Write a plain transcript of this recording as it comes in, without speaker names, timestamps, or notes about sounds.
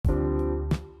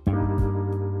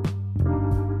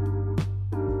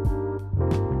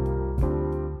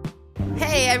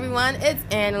everyone, it's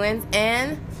Anwins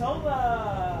and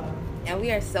Tola. And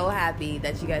we are so happy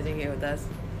that you guys are here with us.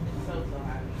 So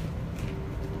happy.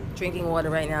 Drinking water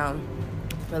right now,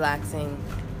 relaxing,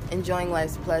 enjoying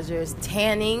life's pleasures,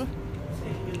 tanning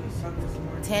Taking in the sun this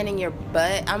morning. tanning your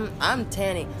butt. I'm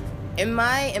tanning. In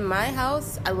my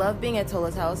house, I love being at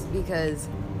Tola's house because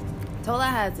Tola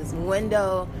has this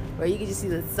window where you can just see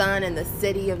the sun and the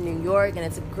city of New York, and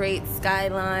it's a great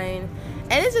skyline.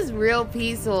 And it's just real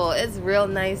peaceful. It's real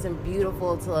nice and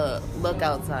beautiful to look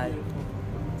outside. Beautiful.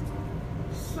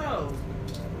 So,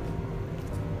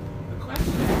 the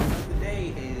question of the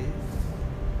day is,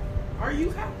 are you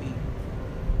happy?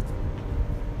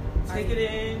 Take it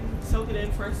in, soak it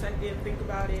in for a second, think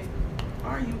about it.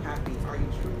 Are you happy? Are you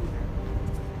truly happy?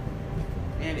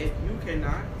 And if you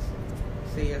cannot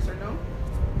say yes or no,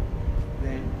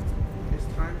 then it's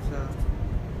time to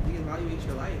reevaluate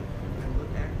your life and look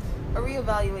at Or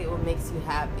reevaluate what makes you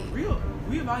happy.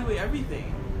 reevaluate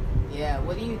everything. Yeah,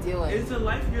 what are you doing? Is the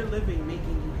life you're living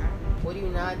making you happy? What are you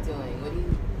not doing?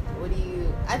 What do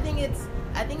you I think it's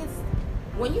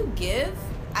when you give,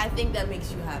 I think that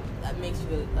makes you happy. That makes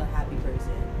you a happy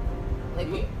person. Like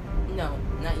Me? No,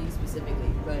 not you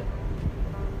specifically, but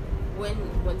when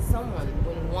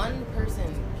one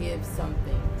person gives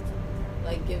something,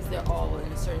 like gives their all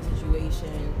in a certain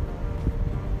situation,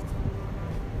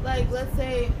 like let's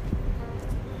say,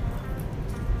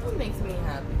 what makes me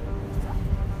happy?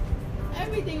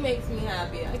 Everything makes me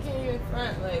happy. I can't even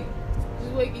front. Like,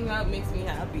 just waking up makes me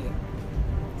happy.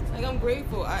 Like, I'm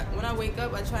grateful. When I wake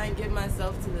up, I try and give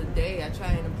myself to the day. I try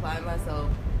and apply myself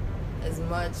as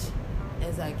much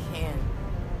as I can,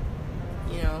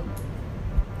 you know,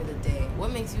 for the day.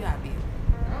 What makes you happy?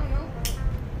 I don't know.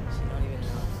 She don't even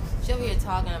know. She over here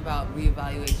talking about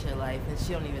reevaluate your life, and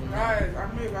she don't even know. Guys,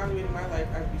 I'm reevaluating my life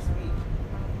as we speak.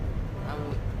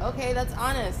 Okay, that's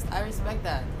honest. I respect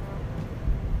that.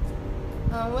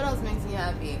 What else makes me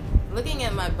happy? Looking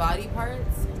at my body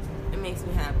parts, it makes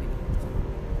me happy.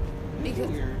 Because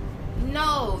Weird.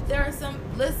 no, there are some.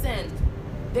 Listen,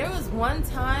 there was one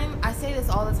time. I say this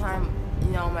all the time,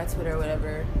 you know, on my Twitter or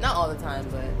whatever. Not all the time,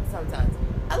 but sometimes.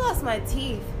 I lost my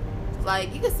teeth.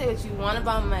 Like, you can say what you want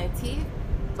about my teeth,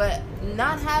 but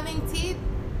not having teeth,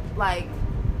 like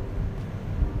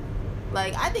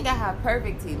I think I have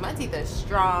perfect teeth. My teeth are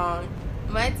strong.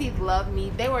 My teeth love me.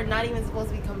 They were not even supposed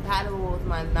to be compatible with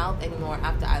my mouth anymore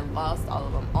after I lost all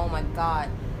of them. Oh my God.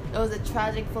 It was a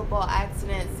tragic football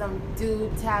accident. Some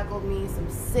dude tackled me, some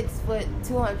 6 foot,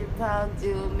 200-pound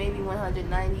dude, maybe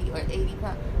 190 or 80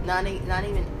 pounds. Not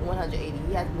even 180.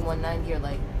 He had to be 190 or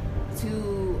like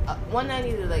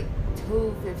 190 to like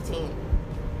 215.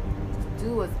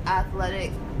 Dude was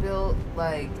athletic, built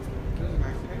like. This is an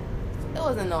accident. It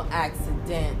wasn't no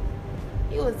accident.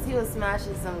 He was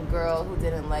smashing some girl who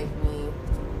didn't like me,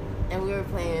 and we were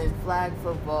playing flag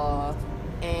football,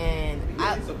 and Did you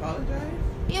just apologize?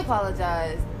 he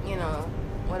apologized, you know,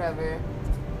 whatever.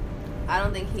 I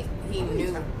don't think he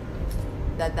knew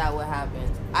that would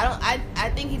happen.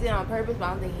 I think he did it on purpose, but I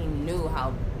don't think he knew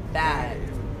how bad.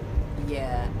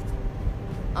 Yeah.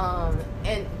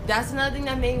 And that's another thing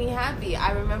that made me happy.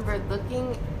 I remember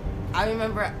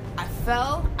I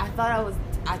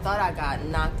thought I got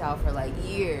knocked out for like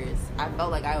years. I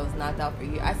felt like I was knocked out for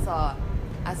years. I saw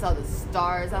the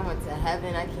stars. I went to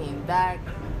heaven. I came back.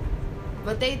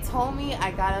 But they told me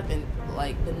I got up and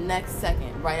like the next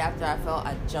second, right after I fell,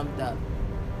 I jumped up.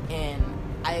 And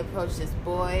I approached this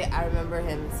boy. I remember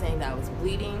him saying that I was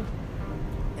bleeding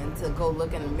and to go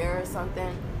look in the mirror or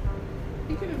something.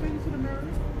 He could have been to the mirror.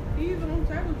 He's the one who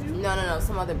tackled you. No,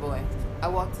 some other boy. I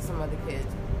walked to some other kid.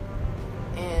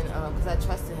 And because I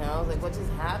trusted him, I was like, what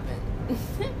just happened?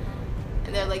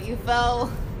 And they're like, you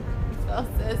fell,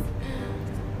 sis.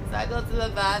 So I go to the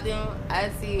bathroom. I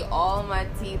see all my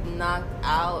teeth knocked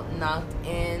out, knocked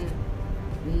in.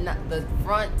 The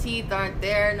front teeth aren't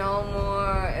there no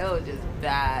more. It was just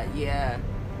bad, yeah.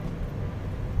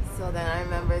 So then I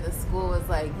remember the school was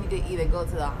like, you could either go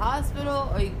to the hospital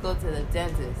or you could go to the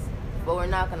dentist. But we're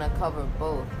not going to cover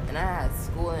both. And I had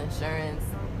school insurance.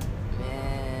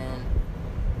 Man.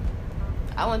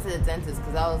 I went to the dentist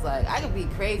because I was like, I could be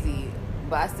crazy,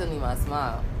 but I still need my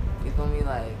smile. You feel me?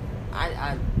 Like,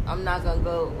 I'm not going to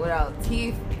go without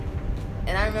teeth.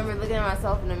 And I remember looking at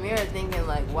myself in the mirror thinking,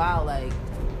 like, wow, like,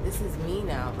 this is me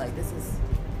now. Like,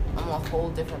 I'm a whole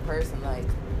different person. Like,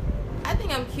 I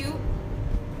think I'm cute.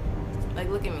 Like,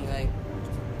 look at me. Like,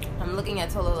 I'm looking at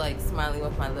Tola, like, smiling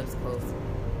with my lips closed.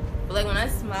 But, like, when I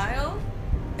smile,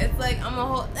 it's like I'm a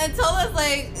whole... And Tola's,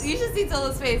 like, you should see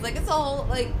Tola's face. Like, it's a whole,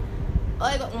 like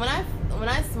when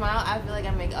I smile, I feel like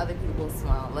I make other people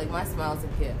smile. Like, my smile's a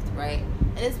gift, right?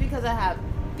 And it's because I have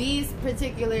these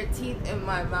particular teeth in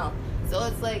my mouth. So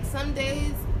it's like some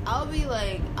days I'll be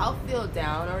like, I'll feel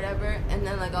down or whatever, and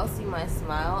then like I'll see my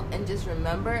smile and just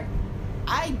remember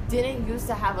I didn't used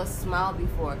to have a smile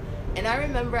before. And I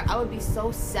remember I would be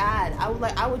so sad.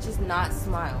 I would just not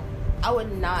smile. I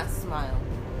would not smile.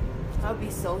 I would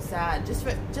be so sad just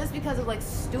because of like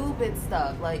stupid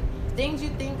stuff. Like things you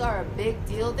think are a big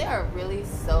deal, they are really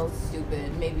so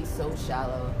stupid, maybe so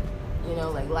shallow. You know,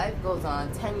 like life goes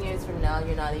on. 10 years from now,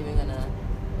 you're not even gonna,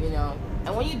 you know.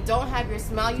 And when you don't have your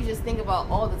smile, you just think about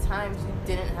all the times you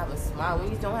didn't have a smile. When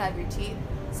you don't have your teeth,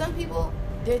 some people,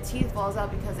 their teeth falls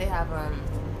out because they have,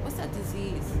 what's that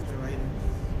disease?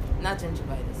 Gingivitis. Not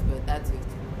gingivitis, but that too.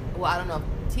 Well, I don't know.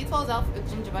 Teeth falls out with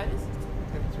gingivitis?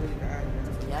 It's really bad.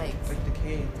 Yikes. Like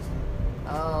decay and stuff.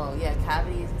 Oh, yeah,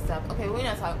 cavities and stuff. Okay, we're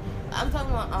not talking. I'm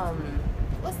talking about,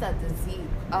 what's that disease?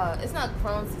 It's not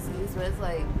Crohn's disease, but it's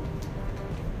like,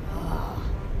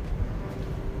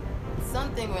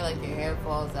 something where like your hair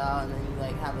falls out and then you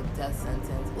like have a death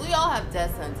sentence. We all have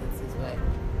death sentences, but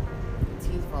your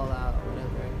teeth fall out or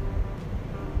whatever.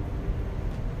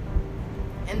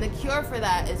 And the cure for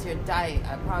that is your diet,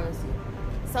 I promise you.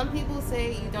 Some people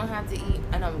say you don't have to eat,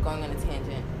 and I'm going on a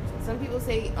tangent. Some people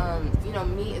say, you know,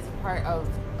 meat is a part of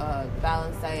a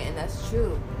balanced diet, and that's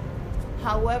true.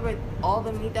 However, all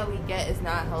the meat that we get is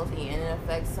not healthy, and it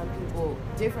affects some people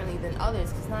differently than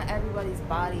others, because not everybody's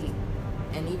body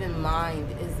and even mind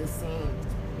is the same.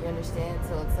 You understand?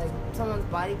 So it's like someone's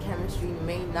body chemistry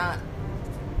may not,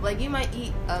 like you might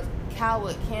eat a cow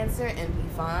with cancer and be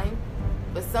fine,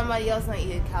 but somebody else might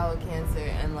eat a cow with cancer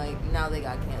and like now they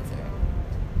got cancer.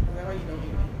 Is that why you don't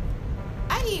eat meat?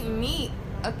 I eat meat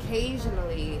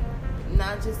occasionally,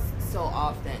 not just so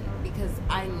often, because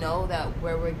I know that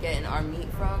where we're getting our meat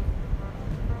from,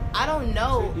 I don't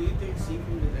know. So do you think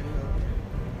seafood is any healthier?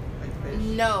 Like fish?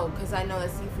 No, because I know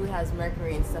that seafood has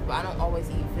mercury and stuff, but I don't always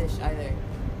eat fish either.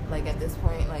 Like at this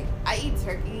point, like I eat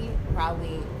turkey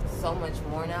probably so much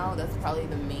more now. That's probably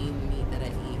the main meat that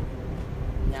I eat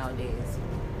nowadays.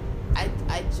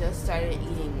 I just started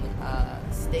eating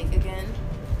steak again.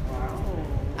 Wow.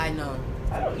 I know.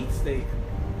 I don't eat steak.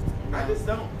 No. I just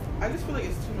don't. I just feel like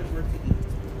it's too much work to eat.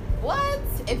 What?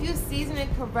 If you season it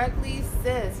correctly,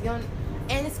 sis, you don't.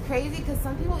 And it's crazy because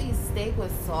some people eat steak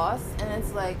with sauce, and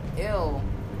it's like, ew.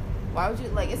 Why would you,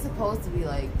 like, it's supposed to be,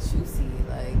 like, juicy,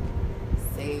 like,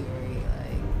 savory,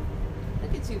 like,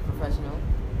 look at you, professional.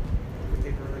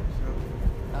 Take a break, so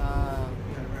you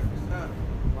gotta wrap this up.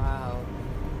 Wow.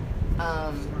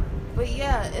 But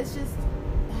yeah, it's just,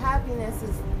 happiness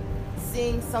is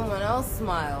seeing someone else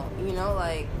smile, you know,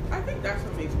 like. I think that's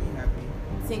what makes me happy.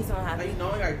 Seeing someone happy. Like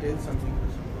knowing I did something for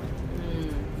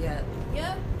someone. Yeah.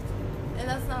 Yeah. And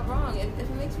that's not wrong. If it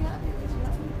makes you happy, it makes you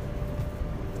happy.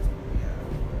 Yeah.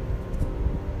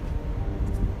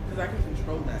 Because I can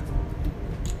control that.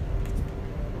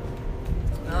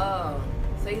 Oh.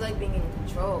 So you like being in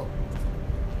control.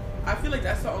 I feel like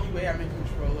that's the only way I'm in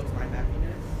control of my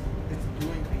happiness. It's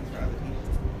doing things for other people.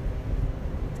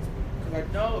 Because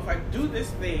I know if I do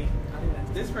this thing,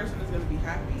 this person is going to be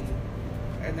happy.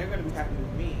 And they're going to be happy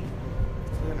with me.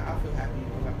 So then I'll feel happy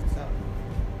about myself.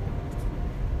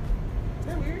 Is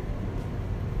that weird?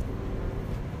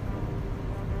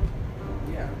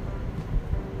 Yeah.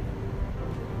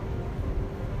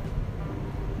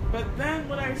 But then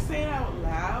when I say it out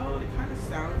loud, it kind of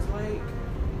sounds like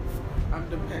I'm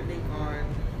depending on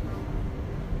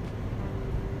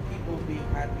people being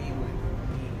happy with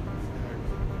me in order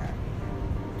to be happy.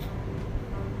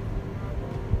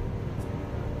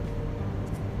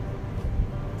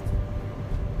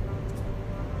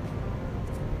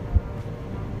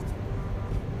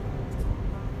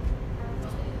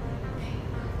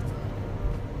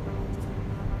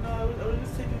 I was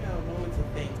just taking a moment to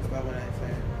think about what I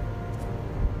said.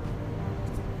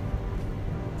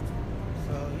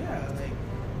 So yeah, like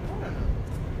I don't know.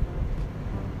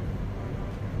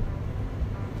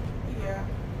 Yeah,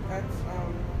 that's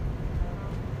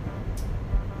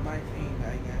my thing, I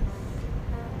guess.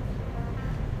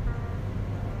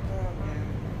 Oh man.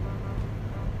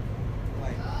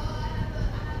 Like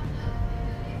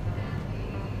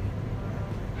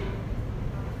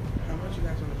how much you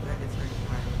guys want to bet it's right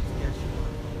time? Yes, you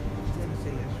want. She's gonna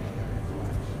say yes, you guys.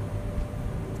 Watch.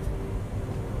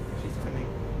 She's coming.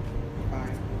 5,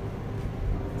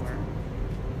 4,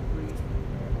 3,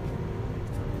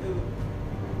 2,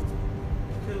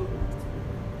 2,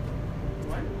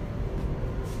 1.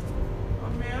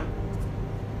 Oh, ma'am.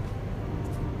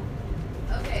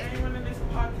 Okay. Anyone in this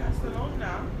podcast alone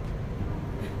now?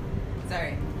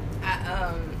 Sorry.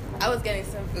 I was getting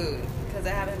some food because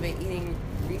I haven't been eating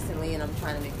recently and I'm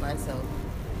trying to make myself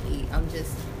eat.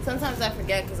 Sometimes I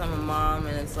forget because I'm a mom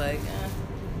and it's like,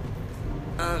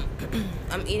 I'm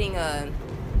eating a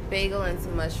bagel and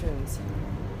some mushrooms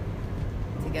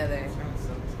together. Sounds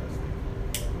so disgusting.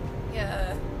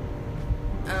 Yeah.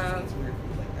 It's weird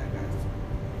food like that, guys.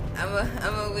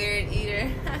 I'm a weird eater.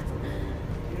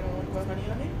 You don't want to put honey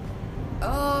on it?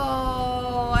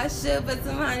 Oh, I should put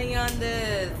some honey on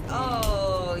this.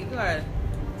 Oh, you are.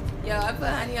 Yo, I put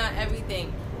honey on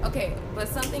everything. Okay, but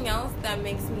something else that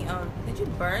makes me did you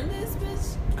burn this,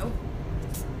 bitch? Oh.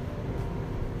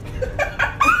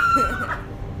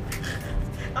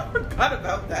 I forgot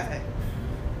about that.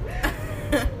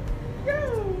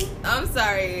 Yo. I'm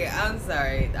sorry.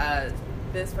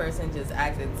 This person just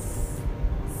acted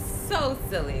so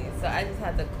silly, so I just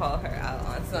had to call her out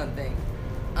on something.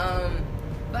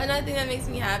 But another thing that makes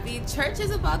me happy, church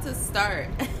is about to start.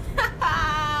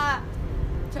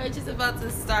 Church is about to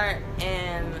start,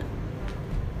 and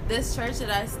this church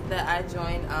that I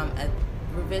joined at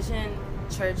Revision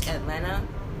Church Atlanta.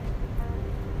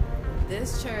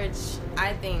 This church,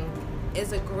 I think,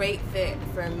 is a great fit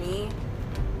for me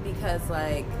because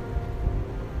like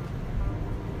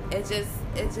it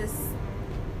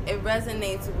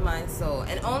resonates with my soul,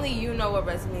 and only you know what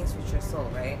resonates with your soul,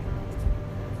 right?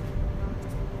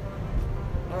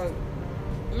 Or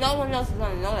no one else is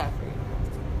gonna know that for you.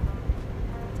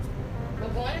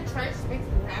 But going to church makes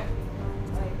me happy.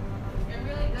 Like, it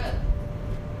really does.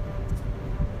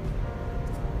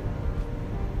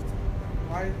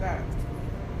 Why is that?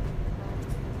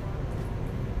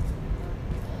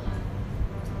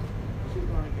 She's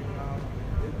gonna get y'all.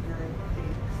 This girl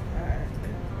thinks that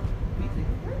we take a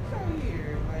break out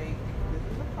here. Like, this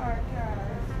is a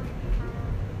podcast.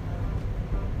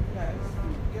 Yes.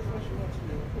 Guess what she wants to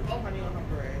do? Put some honey on her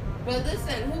bread. But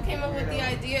listen, who came up with the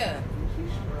idea?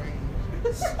 She's strange.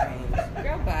 Strange.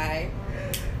 Girl, bye.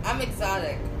 I'm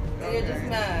exotic. Okay. You're just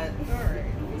mad. Alright.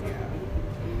 Yeah.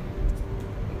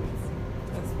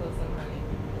 Let's put some honey.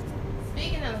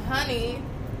 Speaking of honey,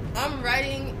 I'm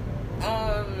writing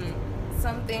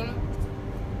something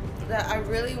that I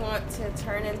really want to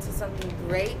turn into something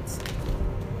great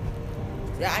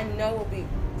that I know will be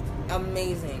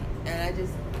amazing. And I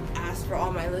just ask for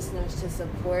all my listeners to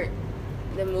support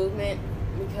the movement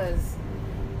because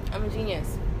I'm a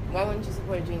genius. Why wouldn't you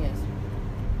support a genius?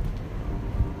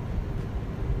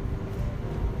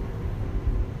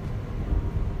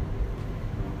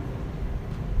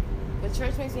 But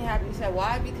church makes me happy. You said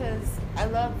why? Because I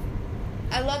love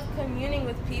communing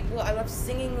with people. I love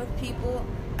singing with people.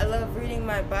 I love reading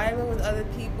my Bible with other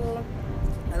people.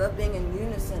 I love being in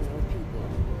unison with people.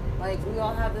 Like, we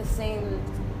all have the same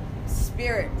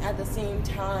spirit at the same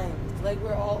time. Like,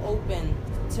 we're all open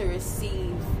to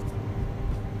receive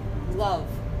love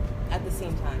at the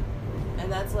same time. And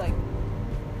that's like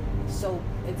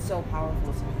it's so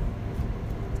powerful to me.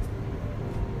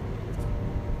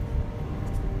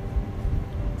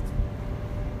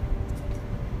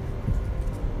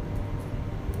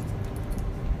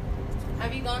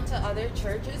 Have you gone to other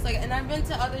churches? Like, and I've been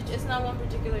to other, it's not one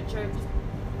particular church.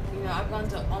 You know, I've gone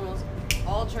to almost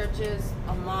all churches,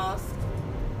 a mosque,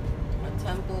 a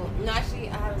temple. No, actually,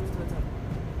 I haven't been to a temple.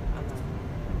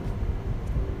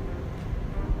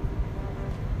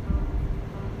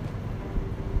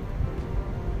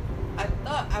 I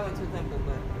thought I went to a temple,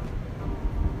 but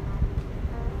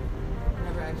I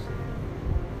never actually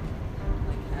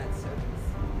like had service.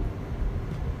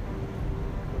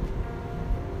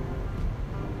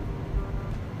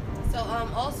 So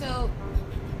also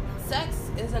sex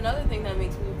is another thing that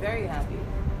makes me very happy.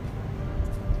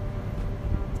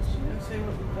 She didn't say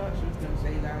what we thought she was gonna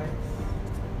say, guys.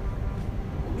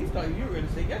 Well, we thought you were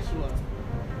gonna say Yeshua.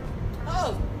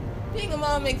 Oh, being a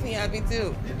mom makes me happy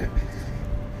too.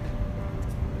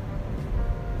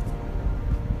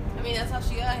 I mean, that's how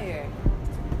she got here.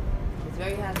 She's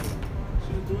very happy.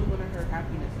 She was doing one of her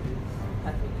happinesses.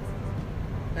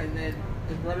 And then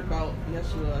it brought about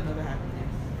Yeshua another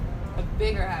happiness. A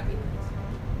bigger happiness.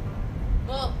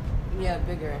 Well, yeah,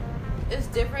 bigger. It's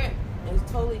different. It's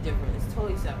totally different. It's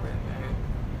totally separate, right?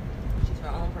 She's her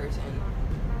own person.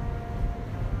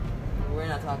 We're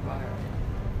not talking about her right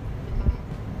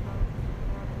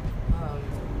now.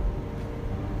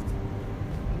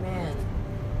 Man.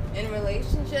 In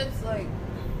relationships, like,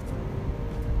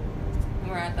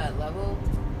 we're at that level.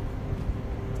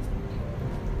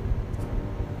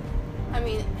 I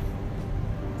mean,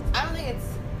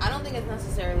 I don't think it's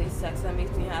necessarily sex that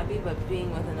makes me happy, but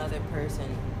being with another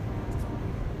person,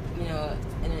 you know,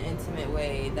 in an intimate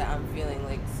way that I'm feeling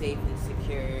like safe and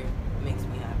secure makes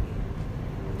me happy.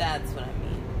 That's what I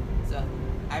mean. So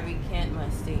I recant my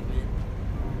statement.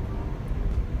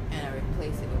 and I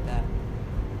replace it with that.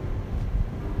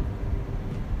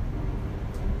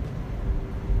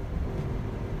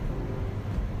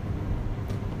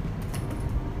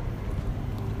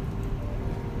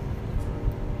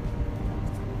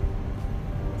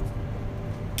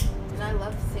 And I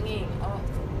love singing.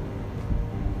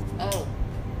 Oh.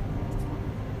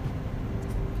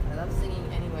 I love singing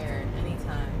anywhere,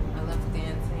 anytime. I love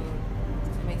dancing.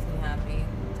 It makes me happy.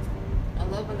 I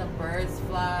love when the birds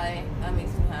fly. That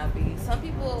makes me happy. Some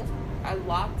people are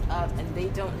locked up and they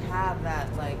don't have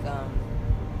that, like,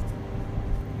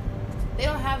 they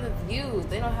don't have the view.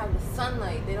 They don't have the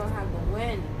sunlight. They don't have the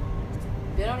wind.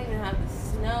 They don't even have the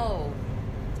snow.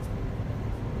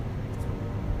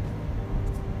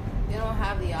 They don't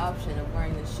have the option of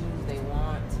wearing the shoes they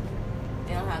want.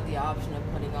 They don't have the option of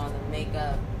putting on the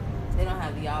makeup. They don't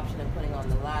have the option of putting on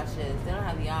the lashes. They don't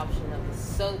have the option of the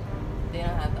soap. They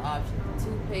don't have the option of the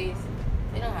toothpaste.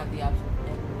 They don't have the option of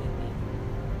anything.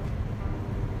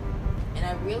 And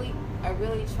I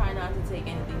really try not to take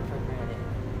anything for granted.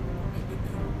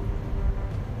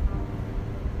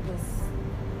 Because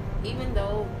even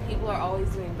though people are always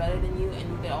doing better than you and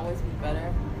you could always be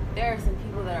better, there are some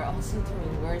people that are also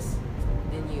doing worse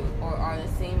than you or are the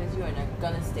same as you and are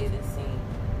gonna stay the same.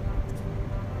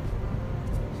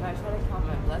 So I try to count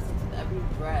my blessings with every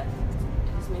breath.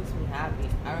 It just makes me happy.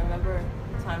 I remember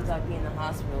times I'd be in the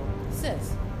hospital.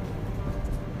 Sis.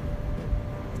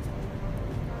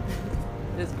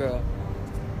 This girl.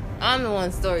 I'm the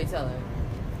one storyteller.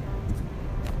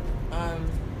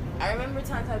 I remember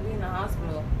times I'd be in the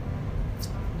hospital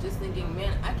just thinking,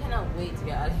 man, I cannot wait to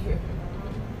get out of here.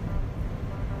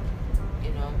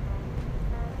 You know?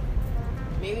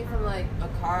 Maybe from like a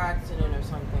car accident or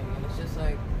something. And it's just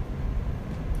like,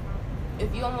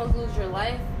 if you almost lose your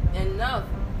life enough,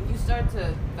 you start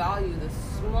to value the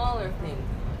smaller things in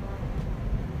life.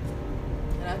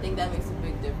 And I think that makes a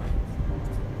big difference.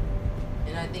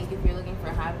 And I think if you're looking for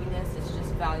happiness, it's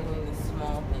just valuing the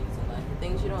small things in life. The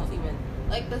things you don't even,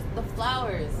 like the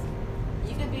flowers.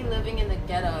 You could be living in the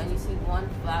ghetto and you see one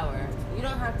flower. You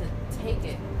don't have to take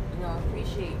it, you know,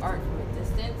 appreciate art from a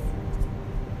distance.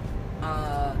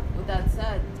 With that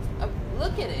said,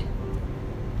 look at it.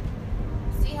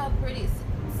 See how pretty,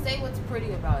 say what's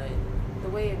pretty about it. The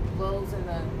way it blows in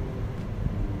the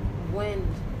wind,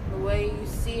 the way you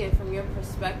see it from your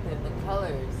perspective, the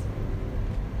colors,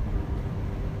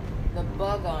 the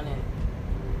bug on it,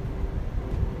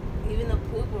 even the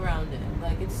poop around it.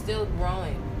 Like, it's still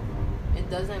growing. It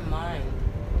doesn't mind.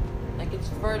 Like, it's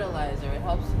fertilizer. It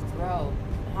helps you grow.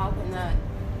 How can that,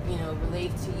 you know,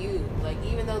 relate to you? Like,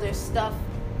 even though there's stuff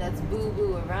that's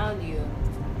boo-boo around you,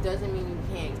 doesn't mean you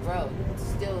can't grow. You can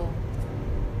still,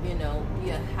 you know, be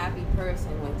a happy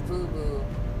person with boo-boo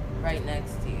right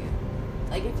next to you.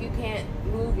 Like, if you can't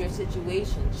move your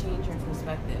situation, change your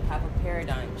perspective, have a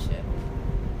paradigm shift.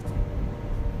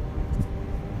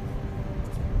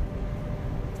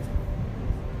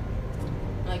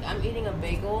 Like, I'm eating a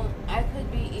bagel. I could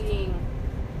be eating,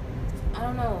 I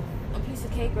don't know, a piece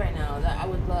of cake right now that I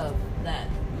would love, that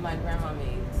my grandma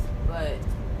made. But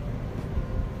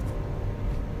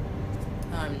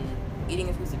I'm eating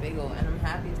a piece of bagel, and I'm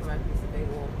happy for my piece of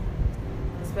bagel,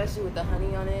 especially with the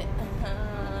honey on it.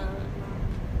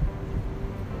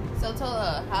 So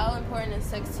Tola, how important is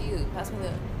sex to you? Pass me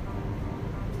the.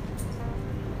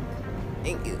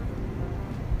 Thank you.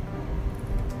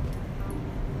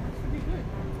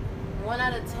 1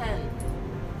 out of 10.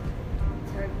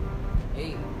 10.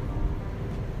 8.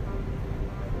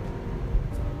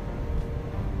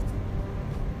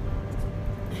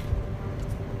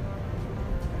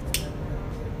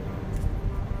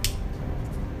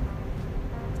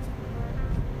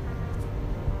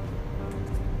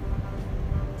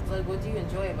 Like, what do you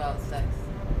enjoy about sex?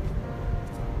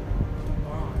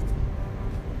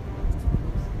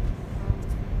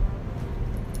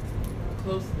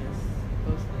 Closeness.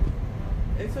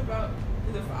 It's about,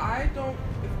 if I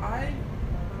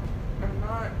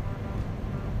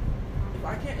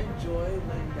can't enjoy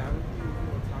laying down with you if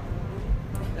you're on top of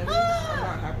me, that means I'm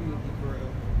not happy with you for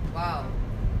real. Wow.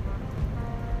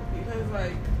 Because,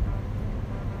 like,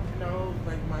 you know,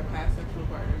 like my past sexual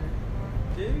partner,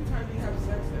 every time we have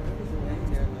sex, I was laying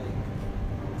there like,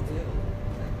 ew.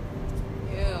 Like,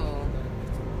 Ew.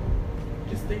 like,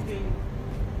 just thinking,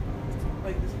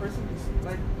 like, this person is,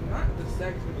 like, not the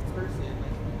sex, but the person,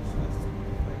 like, disgusting.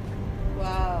 Like,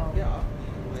 Wow. get off me.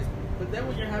 Like, but then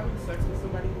when you're having sex with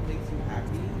somebody who makes you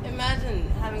happy. Imagine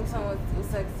having someone with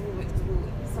sex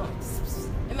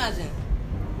imagine.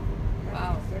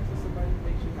 Wow. Having sex with somebody who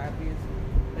makes you happy is,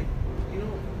 like, you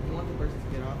don't want the person to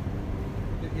get off.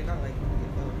 You're not like, you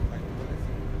know, like, you want to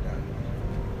see you done.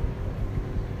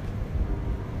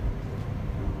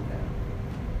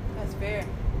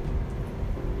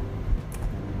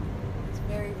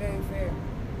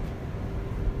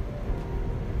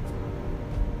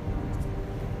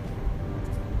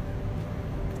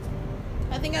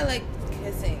 think I like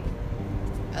kissing.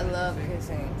 I love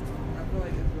kissing. I feel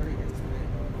like it's very intimate.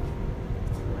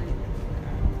 It's very intimate.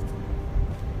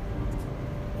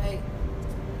 Like,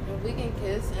 if we can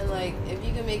kiss and like, if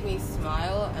you can make me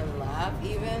smile and laugh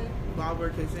even. While we're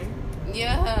kissing?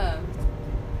 Yeah.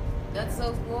 That's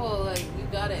so cool. Like, you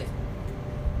got it.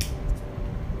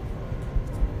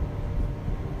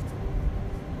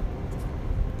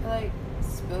 I like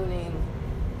spooning.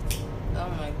 Oh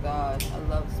my god, I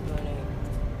love spooning.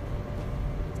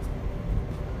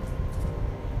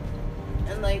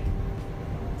 And like,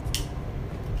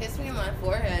 kiss me on my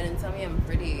forehead and tell me I'm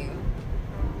pretty.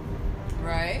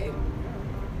 Right?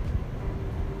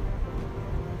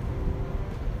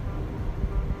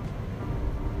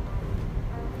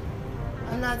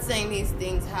 I'm not saying these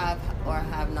things have or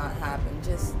have not happened,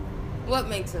 just what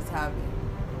makes us happy.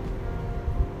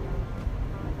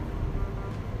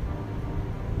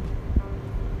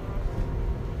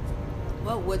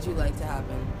 What would you like to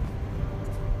happen?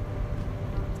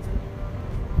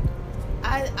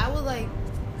 I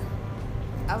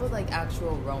would like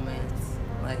actual romance.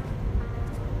 Like,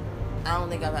 I don't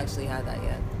think I've actually had that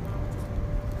yet.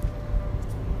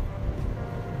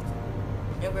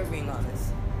 If we're being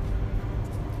honest.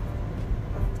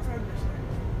 I understand.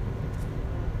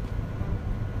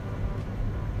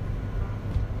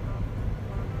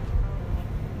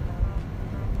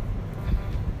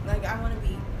 Like, I want to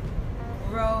be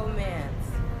romance.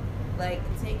 Like,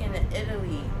 taken to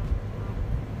Italy.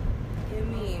 Give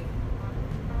me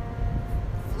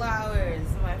flowers,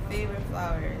 my favorite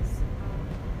flowers.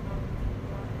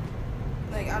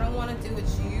 Like, I don't want to do what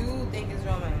you think is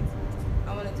romance.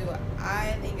 I want to do what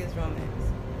I think is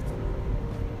romance.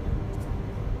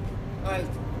 Like,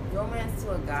 romance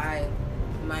to a guy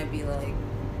might be like,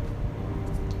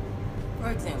 for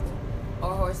example,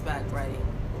 or horseback riding.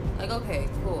 Like, okay,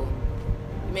 cool.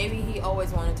 Maybe he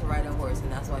always wanted to ride a horse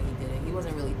and that's why he did it. He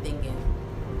wasn't really thinking,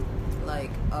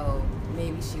 like, oh,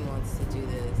 maybe she wants to do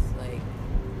this. Like,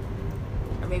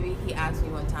 or maybe he asked me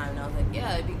one time and I was like,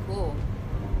 yeah, it'd be cool.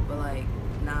 But, like,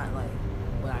 not, like,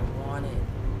 what I wanted.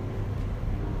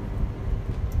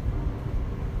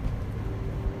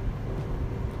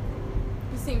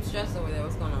 You seem stressed over there.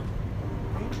 What's going on?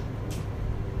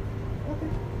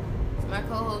 My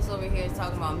co-host over here is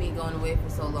talking about me going away for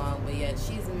so long, but yet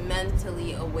she's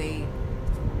mentally away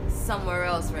somewhere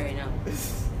else right now.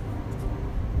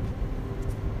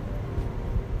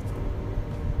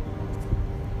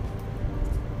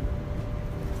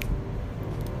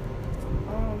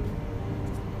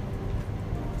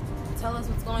 Tell us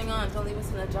what's going on. Don't leave us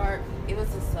in the dark. Give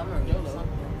us a summary. Yolo. Or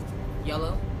something.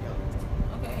 Yolo?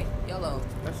 Okay, Yolo.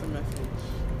 That's a message.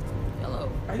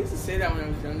 Yolo. I used to say that when I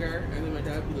was younger, and then my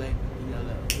dad would be like,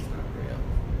 YOLO, it's not real.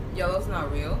 Yolo's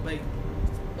not real? Like,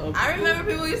 I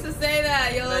remember people used to say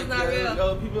that. Yolo's like, not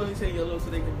real. People only say YOLO so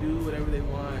they can do whatever they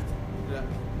want.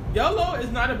 YOLO is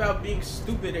not about being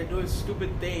stupid or doing stupid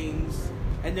things,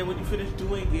 and then when you finish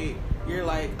doing it, you're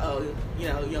like, oh, you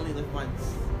know, you only live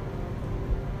once.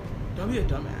 Don't be a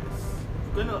dumbass.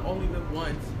 You're gonna only live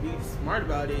once. Be smart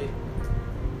about it,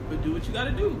 but do what you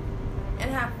gotta do.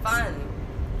 And have fun.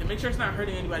 And make sure it's not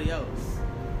hurting anybody else.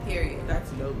 Period.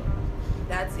 That's YOLO.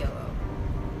 That's YOLO.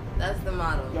 That's the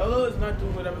motto. YOLO is not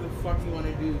doing whatever the fuck you want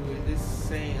to do and just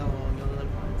saying, oh, you only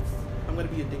live once. I'm gonna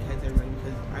be a dickhead to everybody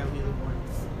because I only live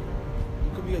once.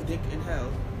 You could be a dick in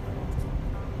hell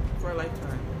for a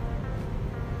lifetime.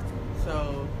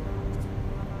 So,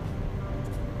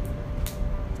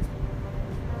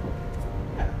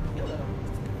 yeah, YOLO.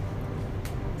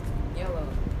 YOLO.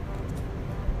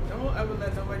 Don't ever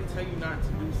let nobody tell you not to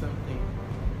do something.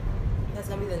 That's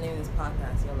gonna be the name of this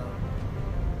podcast, YOLO.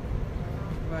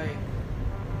 Like,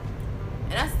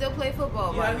 and I still play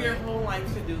football. you by have the your way. whole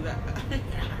life to do that.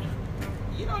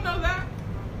 You don't know that?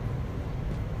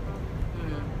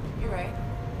 You're right.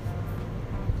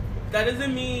 That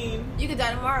doesn't mean. You could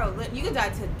die tomorrow. You could die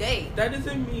today. That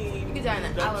doesn't mean. You could die in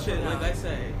an dumb hour shit, from now. like I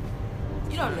say.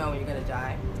 You don't know when you're gonna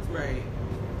die. Right.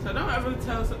 So don't ever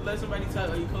let somebody tell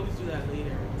you, oh, you can always do that later.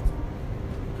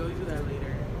 You can always do that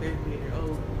later. Later.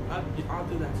 Oh, I'll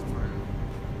do that tomorrow.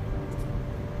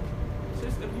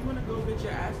 Just if you want to go get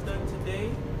your ass done today,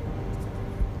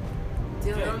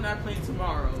 Do get it. on that plane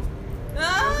tomorrow.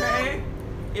 Ah! Okay?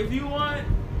 If you want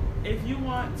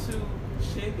to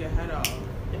shave your head off,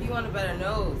 If you want a better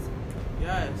nose.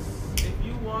 yes. If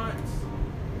you want,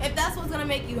 If that's what's gonna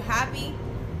make you happy,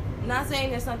 I'm not saying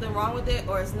there's something wrong with it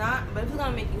or it's not, but if it's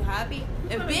gonna make you happy,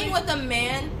 if being with a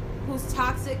man who's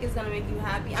toxic is gonna make you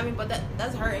happy, I mean, but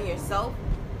that's hurting yourself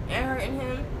and hurting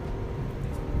him.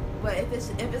 But if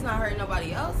it's not hurting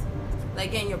nobody else,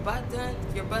 like getting your butt done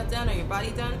or your body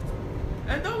done,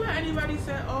 And don't let anybody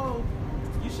say, oh,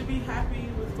 you should be happy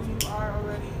with who you are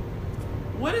already.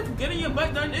 What if getting your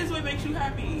butt done is what makes you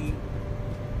happy?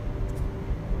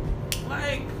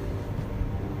 Like,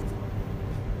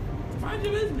 mind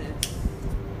your business.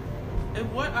 If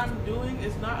what I'm doing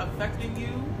is not affecting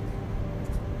you,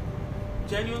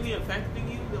 genuinely affecting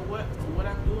you, then what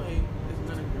I'm doing is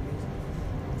none of your business.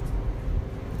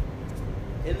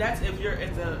 And that's if you're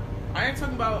in the... I ain't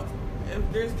talking about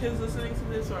if there's kids listening to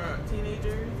this or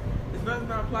teenagers. This does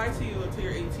not apply to you until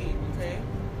you're 18, okay?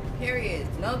 Period.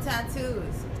 No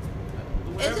tattoos.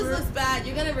 Whatever. It just looks bad.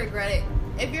 You're gonna regret it.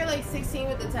 If you're like 16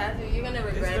 with the tattoo, you're gonna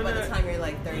regret it by the time you're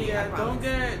like 30. Yeah, don't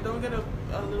get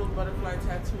a little butterfly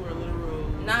tattoo or a little...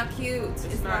 Not cute.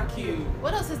 It's not cute.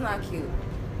 What else is not cute?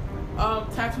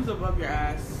 Tattoos above your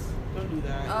ass. Don't do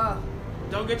that. Oh.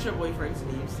 Don't get your boyfriend's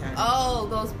names tattooed. Oh,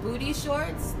 those booty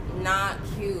shorts? Not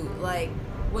cute. Like,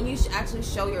 when you actually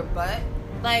show your butt.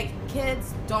 Like,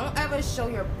 kids, don't ever show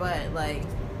your butt. Like,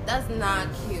 that's not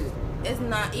cute. It's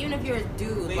not. Even if you're a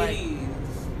dude. Ladies.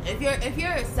 Like, if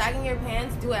you're sagging your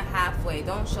pants, do it halfway.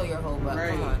 Don't show your whole butt.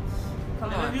 Right.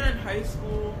 Come And on. if you're in high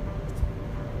school,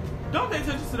 don't pay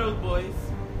attention to those boys.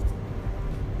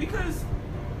 Because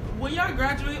when y'all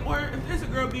graduate, or if there's a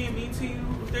girl being mean to you,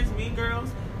 if there's mean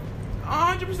girls,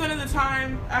 100% of the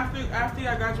time after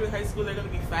y'all graduate high school, they're gonna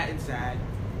be fat and sad.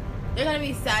 They're gonna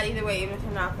be sad either way, even if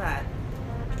you're not fat.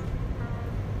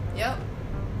 Yep.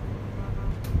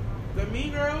 The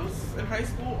mean girls in high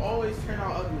school always turn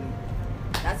out ugly.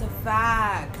 That's a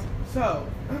fact. So,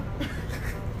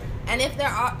 And if they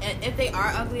are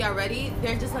ugly already,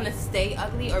 they're just gonna stay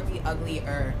ugly or be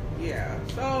uglier. yeah.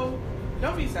 So,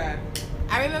 don't be sad.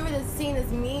 I remember seeing this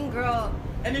mean girl.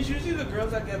 And it's usually the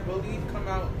girls that get bullied come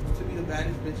out to be the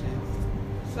baddest bitches.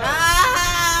 So,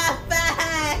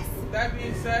 Facts. with that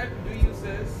being said, do you,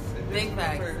 sis? Big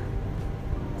facts.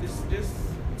 Just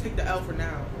take the L for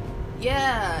now.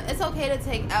 Yeah, it's okay to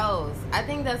take L's. I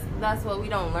think that's what we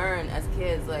don't learn as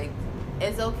kids. Like,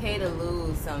 it's okay to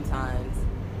lose sometimes.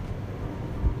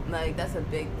 Like, that's a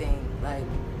big thing. Like,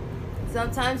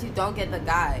 sometimes you don't get the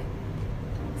guy.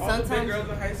 All the big girls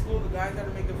in high school, the guys that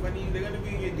are making fun of you, they're gonna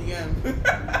be in your DM.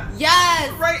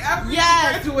 Yes. Right after you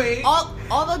graduate.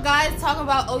 All the guys talking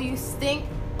about, oh, you stink,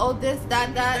 oh, this,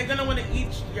 that. They're gonna want to eat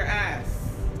your ass.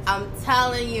 I'm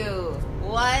telling you.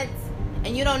 What?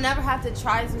 And you don't never have to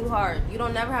try too hard. You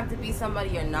don't never have to be somebody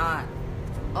you're not.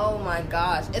 Oh my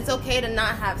gosh. It's okay to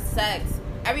not have sex.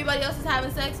 Everybody else is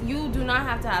having sex. You do not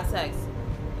have to have sex.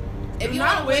 If Do you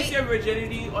not wanna waste your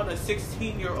virginity on a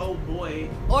 16-year-old boy.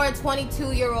 or a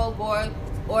 22-year-old boy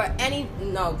or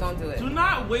no, don't do it. Do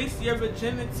not waste your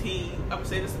virginity. I'm gonna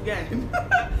say this again.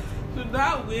 Do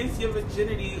not waste your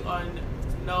virginity on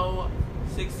no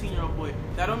 16-year-old boy.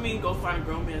 That don't mean go find a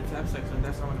grown man to have sex with.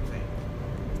 That's not what I'm saying.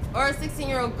 Or a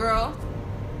 16-year-old girl.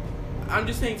 I'm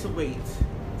just saying to wait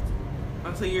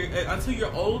until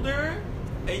you're older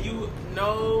and you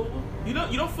know you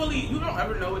don't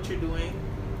ever know what you're doing.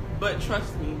 But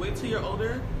trust me, wait till you're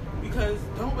older, because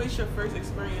don't waste your first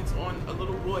experience on a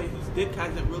little boy whose dick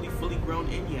hasn't really fully grown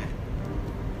in yet,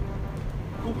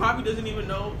 who probably doesn't even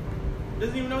know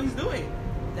what he's doing.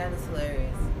 That is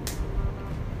hilarious.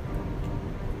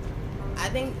 I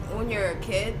think when you're a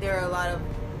kid, there are a lot of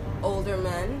older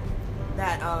men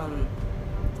that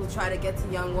who try to get to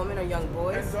young women or young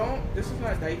boys. And this is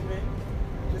not indictment.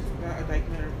 This is not a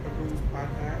indictment approved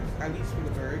podcast, at least for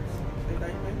the birds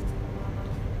indictment.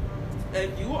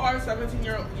 If you are 17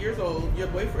 years old, your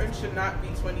boyfriend should not be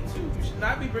 22. You should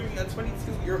not be bringing a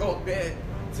 22-year-old man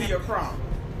to your prom.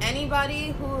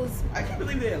 Anybody who's... I can't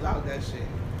believe they allowed that shit.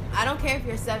 I don't care if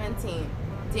you're 17.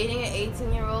 Dating an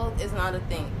 18-year-old is not a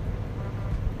thing.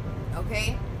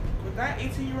 Okay? What that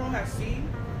 18-year-old has seen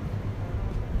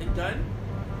and done,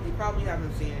 you probably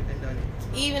haven't seen it and done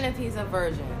it. Even if he's a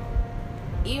virgin.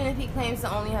 Even if he claims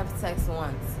to only have sex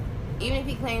once. Even if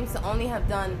he claims to only have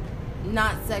done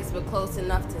not sex but close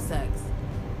enough to sex.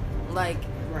 Like...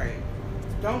 Right.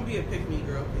 Don't be a pick-me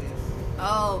girl, please.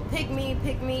 Oh, pick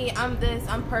me, I'm this,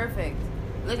 I'm perfect.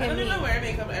 Look at me. I don't wear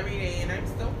makeup every day and I'm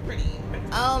still pretty.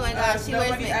 Oh my gosh, she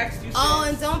wears makeup. You oh,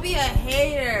 and don't be a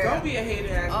hater. Don't be a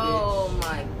hating ass bitch. Oh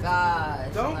my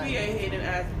gosh. Don't be a hating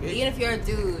ass bitch. Even if you're a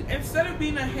dude. Instead of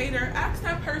being a hater, ask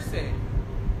that person,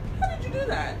 how did you do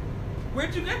that?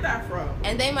 Where'd you get that from?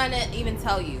 And they might not even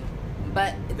tell you.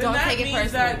 But then don't that take it means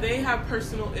personally. that they have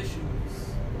personal issues.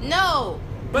 No.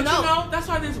 But no. you know, that's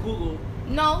why there's Google.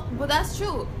 No, but that's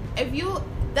true.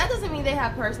 That doesn't mean they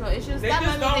have personal issues. They that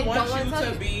just might mean don't they want don't you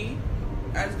tell to be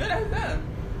as good as them.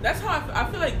 That's how I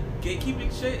feel like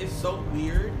gatekeeping shit is so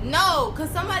weird. No, because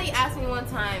somebody asked me one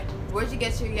time, where'd you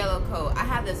get your yellow coat? I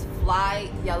have this fly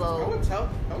yellow I would tell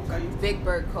you. Big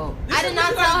Bird coat. I did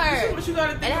not tell her. This is what you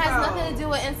gotta think and it has about. nothing to do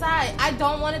with inside. I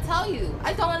don't want to tell you.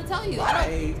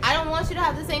 Why? I don't want you to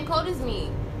have the same coat as me.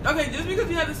 Okay, just because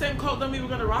you have the same coat don't mean we're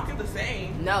gonna rock it the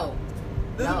same. No.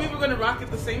 Doesn't mean we're gonna rock it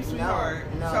the same,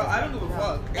 sweetheart. No. So I don't give a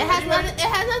fuck. It has nothing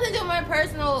to do with my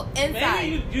personal inside.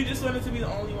 Maybe you just wanted to be the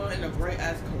only one in a bright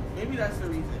ass coat. Maybe that's the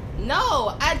reason.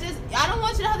 No, I don't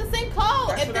want you to have the same coat.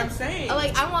 That's what I'm saying.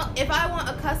 Like if I want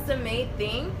a custom made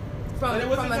thing from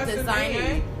a designer,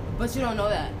 made. but you don't know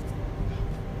that.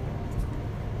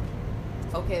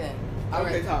 Okay then. All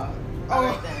right. Todd. All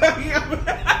right then.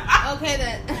 Okay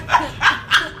then.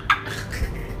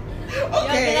 Okay. Yo,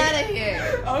 get out of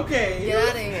here. Okay. Get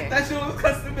out of here. That shit was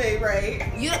custom made, right?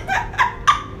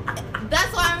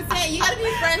 That's why I'm saying you gotta be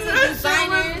friends with designers.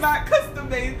 That shit was not custom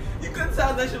made. You could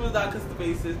tell that shit was not custom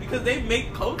made, sis, because they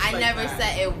make coats I like never that.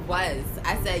 said it was.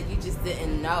 I said you just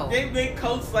didn't know. They make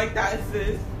coats like that,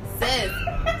 sis. Sis.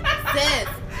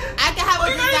 I could have a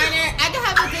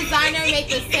designer make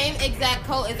the same exact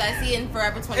coat as I see in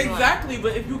Forever 21. Exactly,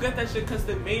 but if you get that shit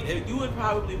custom made, you would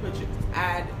probably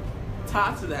add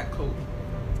top to that coat.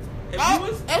 If I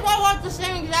want the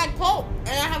same exact coat and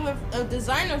I have a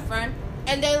designer friend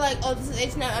and they're like, oh, this is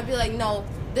H&M, I'd be like, no,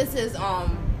 this is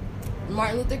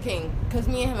Martin Luther King, because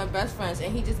me and him are best friends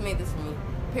and he just made this for me,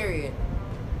 period.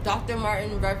 Dr.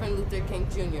 Martin Reverend Luther King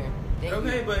Jr.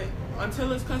 Okay, but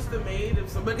until it's custom made, if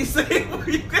somebody say where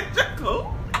you get your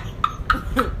coat.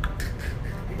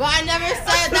 But I never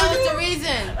said that was the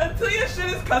reason. Until your shit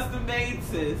is custom made,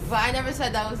 sis. But I never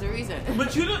said that was the reason.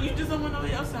 But you just don't want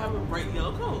nobody else to have a bright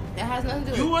yellow coat. It has nothing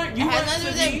to do with it. It has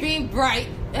nothing to do with it being bright.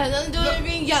 It has nothing to do with it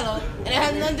being yellow. And it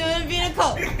has nothing to do with it being a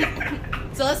coat.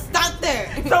 So let's stop there.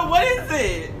 So what is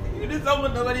it? You just don't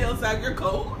want nobody else to have your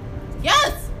coat?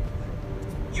 Yes.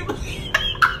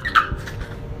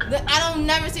 I don't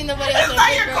never see nobody else. It's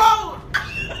not your coat.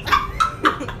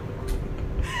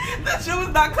 That shit was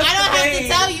not custom made. I don't have to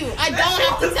tell you. I don't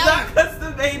have to tell you. Not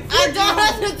custom made. I don't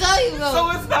have to tell you though.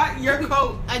 So it's not your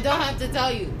coat. I don't have to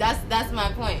tell you. That's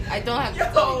my point. I don't have to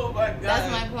tell you. Oh my god.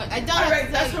 That's my point. I don't have to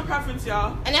tell that's you. her preference,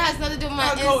 y'all. And it has nothing to do with my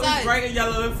coat is inside. bright and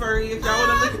yellow and furry. If y'all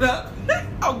want to look it up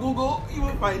on Google, you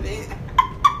will find it.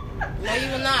 No,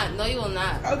 you will not. No, you will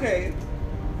not. Okay.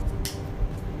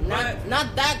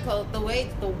 Not that coat. The way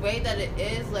that it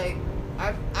is, like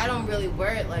I don't really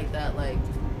wear it like that. Like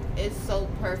it's so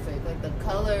perfect. Like the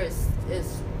color is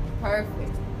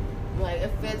perfect. Like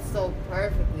it fits so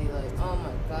perfectly. Like oh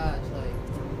my gosh.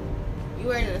 Like you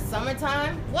wear it in the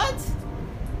summertime? What?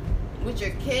 With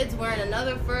your kids wearing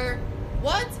another fur?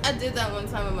 What? I did that one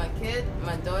time with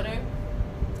my daughter.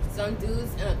 Some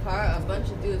dudes in a car, a bunch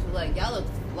of dudes were like, y'all look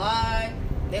fly.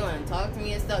 They want to talk to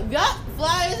me and stuff. Yup,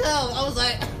 fly as hell. I was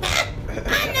like,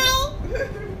 I know.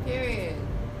 Period.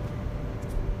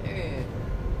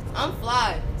 I'm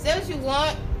fly. Say what you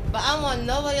want, but I don't want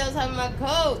nobody else having my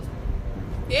coat.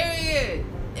 Period.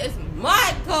 It's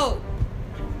my coat.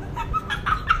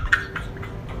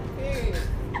 Period.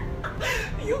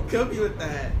 You killed me with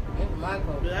that. It's my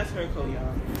coat. That's her coat,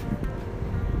 y'all.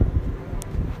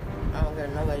 I don't care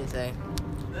what nobody say.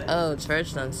 Oh,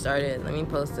 church done started. Let me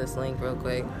post this link real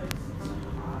quick.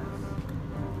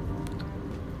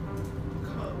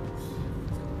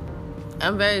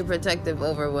 I'm very protective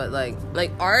over what like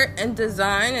art and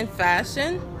design and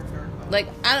fashion. Like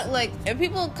I don't like if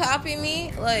people copy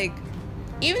me, like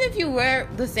even if you wear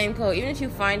the same coat, even if you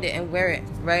find it and wear it,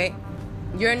 right?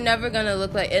 You're never gonna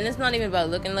look like, and it's not even about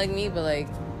looking like me, but like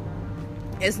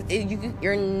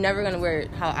you're never gonna wear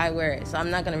it how I wear it. So I'm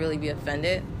not gonna really be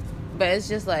offended. But it's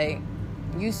just like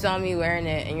you saw me wearing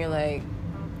it and you're like,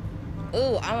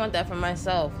 ooh, I want that for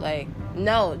myself. Like,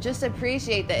 no, just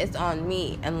appreciate that it's on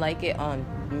me and like it on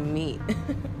me.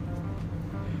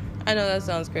 I know that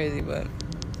sounds crazy, but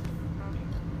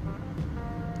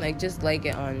like just like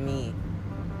it on me.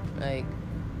 Like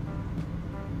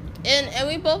and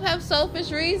we both have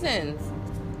selfish reasons.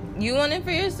 You want it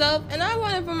for yourself and I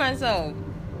want it for myself.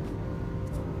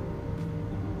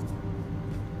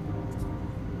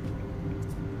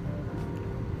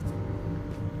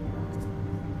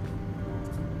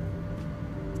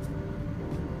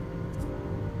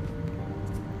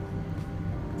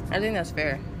 I think that's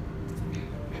fair.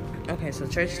 Okay, so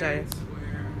church started.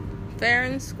 Fair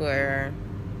and square.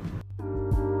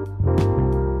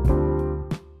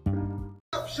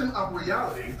 Of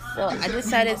reality. So I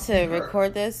decided to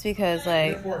record this because,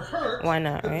 like, why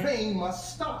not, right? The pain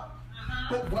must stop.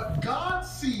 But what God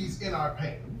sees in our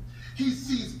pain, He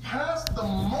sees past the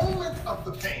moment of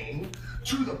the pain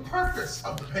to the purpose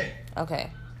of the pain. Okay.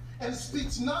 And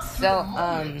speaks not to So, the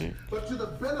moment, but to the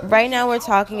benefit. Right now we're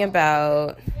talking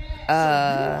about, So you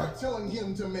are telling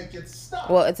him to make it stop.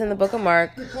 well, it's in the book of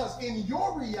Mark. Because in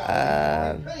your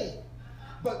reality, you're in pain.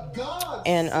 But God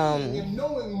And, and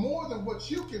knowing more than what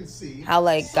you can see, how,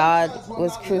 like, God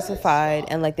was crucified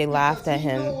and, like, they laughed at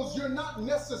him.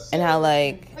 And how,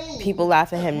 like, people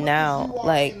laugh at him now.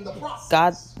 Like,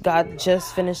 God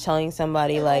just finished telling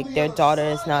somebody, like, their daughter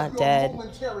is not dead.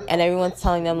 And everyone's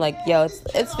telling them, like, yo,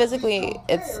 it's physically,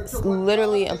 it's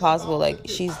literally impossible. Like,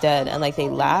 she's dead. And, like, they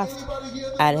laughed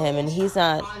at him. And he's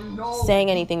not saying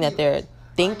anything that they're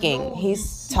thinking.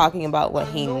 He's talking about what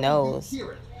he knows.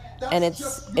 And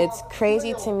it's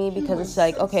crazy to me because it's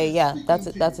like, okay, yeah, that's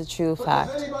a true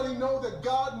fact. Does anybody know that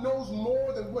God knows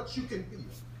more than what you can feel?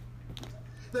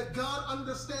 That God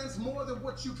understands more than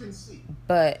what you can see.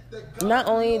 But not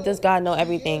only does God know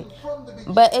everything,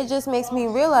 but it just makes me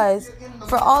realize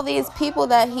for all these people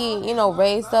that he,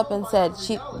 raised up and said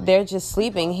they're just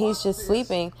sleeping, he's just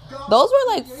sleeping. Those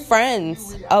were like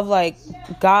friends of like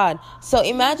God. So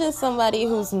imagine somebody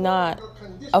who's not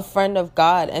a friend of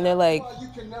God and they're like,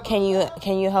 can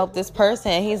you help this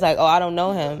person? And he's like, oh, I don't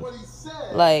know him.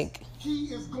 Like,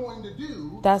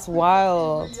 that's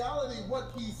wild.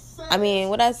 I mean,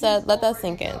 what I said, let that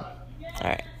sink in. All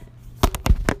right.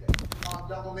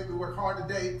 Y'all gonna make me work hard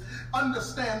today.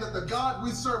 Understand that the God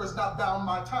we serve is not bound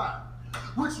by time.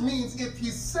 Which means if he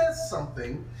says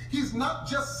something, he's not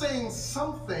just saying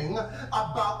something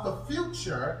about the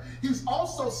future. He's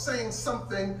also saying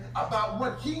something about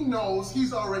what he knows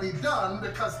he's already done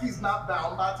because he's not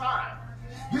bound by time.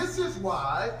 This is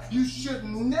why you should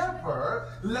never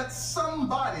let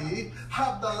somebody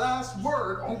have the last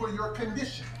word over your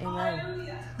condition.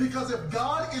 Amen. Because if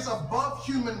God is above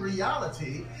human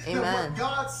reality, then what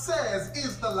God says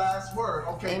is the last word.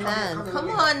 Okay, Amen. Come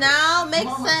on now, makes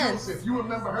Mama sense. Joseph, you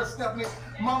remember her, Stephanie?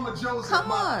 Mama Joseph,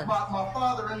 Come on. My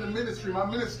father in the ministry, my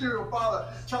ministerial father,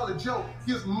 Charlie Joe,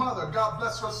 his mother, God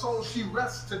bless her soul, she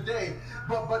rests today.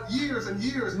 But years and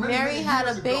years, Mary had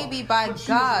a baby by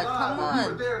God. Come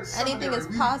on. Anything is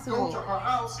possible. We would go to her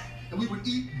house and we would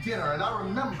eat dinner. And I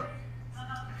remember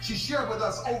she shared with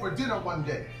us over dinner one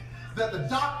day that the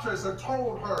doctors had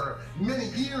told her many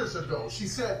years ago. She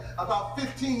said about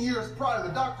 15 years prior,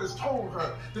 the doctors told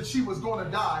her that she was going to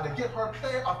die, to get her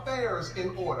affairs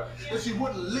in order, that she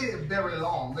wouldn't live very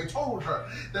long. They told her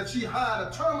that she had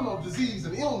a terminal disease,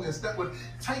 an illness that would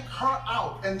take her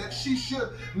out, and that she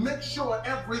should make sure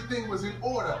everything was in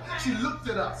order. She looked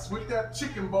at us with that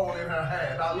chicken bone in her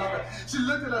hand. I love it. She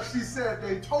looked at us, she said,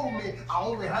 they told me I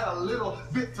only had a little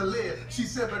bit to live. She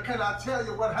said, but can I tell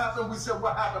you what happened? We said,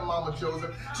 what happened, Mama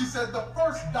Joseph? She said, the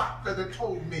first doctor that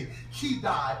told me he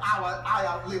died, I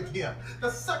outlived him.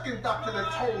 The second doctor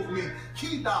that told me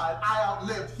he died, I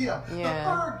outlived him. Yeah.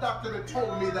 The third doctor that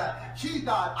told me that he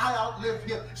died, I outlived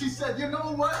him. She said, you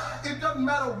know what? It doesn't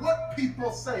matter what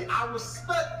people say. I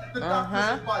respect the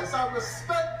doctor's advice. I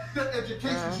respect their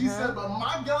education. She said, but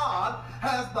my God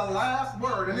has the last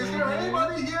word. And is there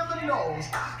anybody here that knows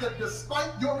that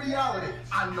despite your reality,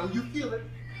 I know you feel it,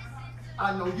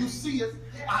 I know you see it,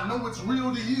 I know it's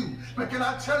real to you, but can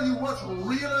I tell you what's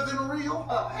realer than real?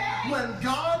 When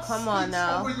God speaks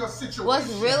over your situation,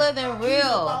 what's realer than real? It's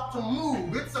about to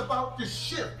move. It's about to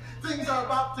shift. Things are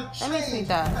about to change. Let me see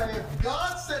that. And if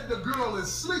God said the girl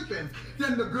is sleeping,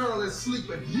 then the girl is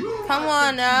sleeping. You come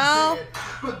on now. Dead,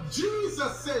 but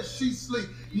Jesus says she's asleep.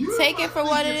 You take it for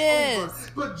what it is.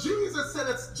 Over, but Jesus said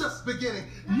it's just beginning.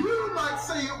 You might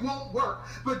say it won't work,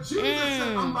 but Jesus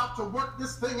said I'm about to work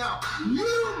this thing out.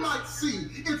 You might see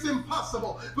it's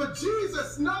impossible, but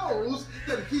Jesus knows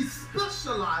that he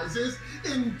specializes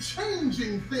in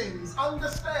changing things.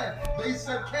 Understand? They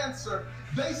said cancer.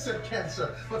 They said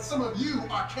cancer, but some of you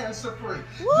are cancer-free.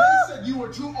 They said you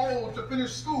were too old to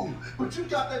finish school, but you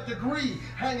got that degree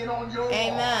hanging on your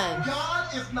wall.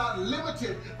 God is not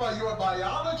limited by your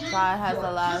biology, God has your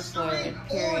the last history,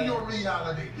 word, or your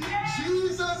reality.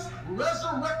 Jesus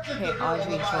resurrected the girl,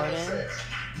 the Bible says.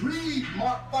 Read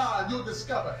Mark 5, you'll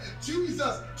discover.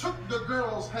 Jesus took the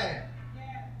girl's hand,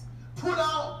 put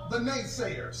out the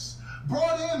naysayers,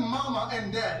 brought in mama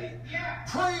and daddy,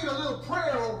 prayed a little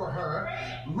prayer over her,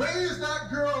 raised that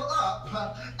girl up,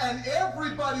 and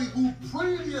everybody who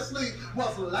previously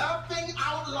was laughing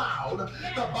out loud,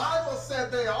 the Bible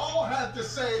said they all had to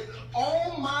say,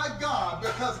 oh my God,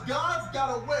 because God's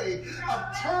got a way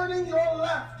of turning your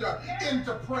laughter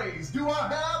into praise. Do I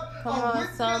have a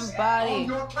witness on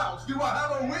your couch? Do I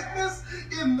have a witness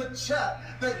in the chat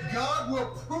that God will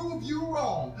prove you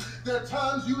wrong. There are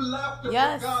times you laughed at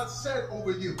Yes. what God said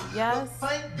over you. Yes. But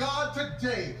thank God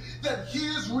today that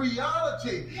his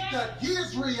reality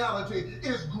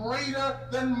is greater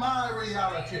than my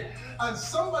reality. And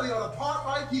somebody ought to park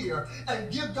right here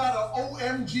and give God an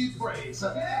OMG praise.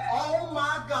 Oh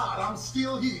my God, I'm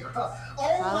still here.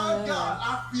 Oh my God,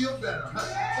 I feel better.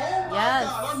 Oh my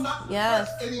God, I'm not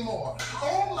depressed anymore.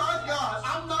 Oh my God,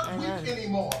 I'm not weak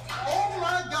anymore. Oh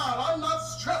my God, I'm not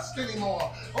stressed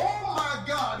anymore. Oh my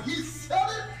God, he said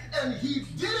it and he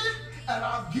did it, and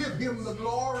I'll give him the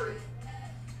glory.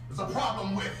 There's a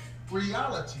problem with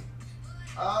reality.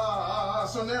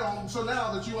 So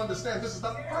now that you understand, this is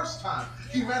the first time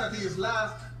humanity has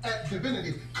laughed at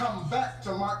divinity. Come back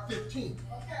to Mark 15.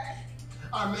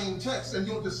 Our main text, and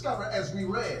you'll discover as we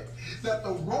read that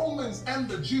the Romans and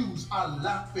the Jews are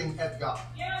laughing at God.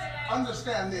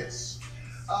 Understand this.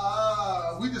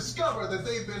 We discover that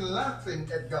they've been laughing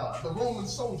at God. The Roman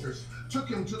soldiers took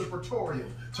him to the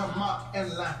praetorium to mock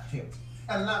and laugh at him.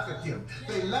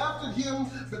 They laughed at him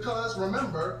because,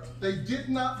 remember, they did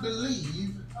not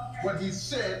believe what he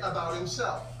said about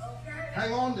himself.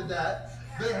 Hang on to that.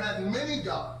 They had many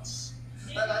gods,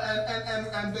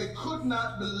 and they could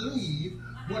not believe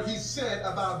what he said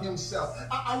about himself.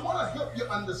 I want to help you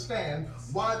understand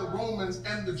why the Romans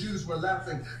and the Jews were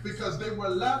laughing, because they were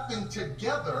laughing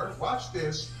together, watch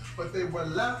this, but they were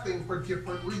laughing for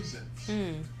different reasons.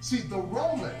 See, the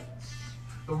Romans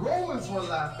were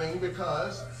laughing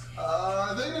because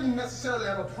they didn't necessarily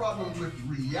have a problem with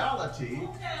reality.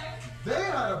 They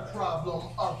had a problem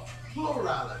of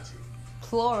plurality.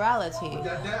 Plurality. Put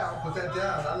that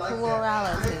down. I like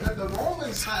Plurality. that. The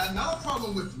Romans had not a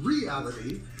problem with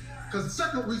reality, because the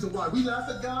second reason why we laugh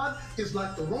at God is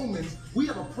like the Romans, we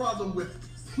have a problem with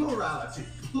plurality.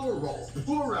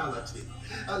 Plurality.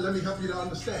 Let me help you to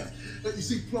understand. You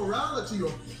see, plurality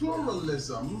or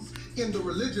pluralism in the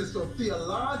religious or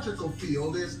theological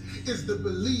field is the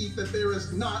belief that there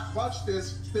is not, watch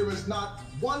this, there is not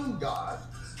one God,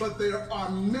 but there are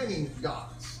many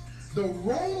gods. The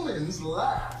Romans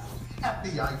laughed at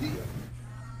the idea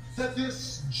that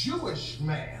this Jewish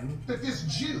man, that this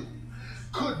Jew,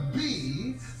 could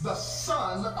be the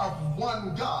son of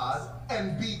one God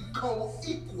and be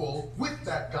co-equal with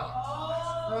that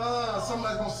God.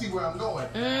 Somebody's going to see where I'm going.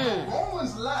 The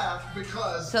Romans laughed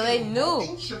because in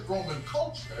ancient Roman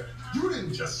culture, you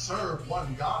didn't just serve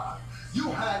one God. You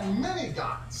had many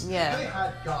gods. Yeah. They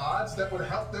had gods that would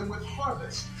help them with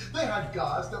harvest. They had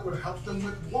gods that would help them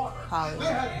with water. They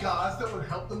had gods that would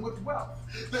help them with wealth.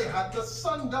 They had the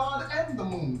sun god and the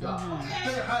moon god.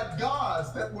 They had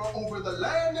gods that were over the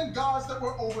land and gods that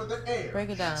were over the air.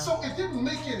 Break it down. So it didn't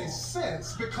make any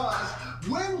sense, because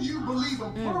when you believe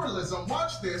in pluralism,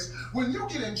 watch this, when you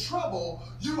get in trouble,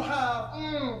 you have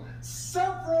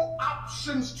several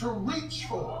options to reach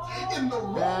for. In the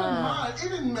Roman mind, it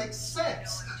didn't make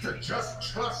sense to just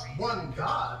trust one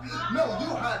God. No,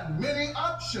 you had many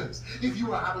options. If you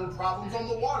were having problems on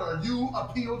the water, you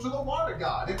appealed to the water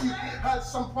god. If you had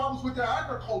some problems with your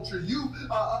agriculture, you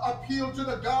appealed to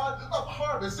the god of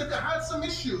harvest. If you had some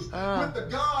issues with the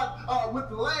god,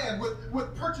 with land,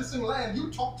 with purchasing land,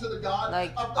 you talked to the god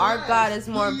of the our land. God is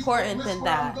more important than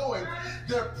that.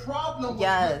 Their problem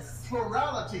was with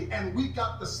plurality, and we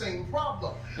got the same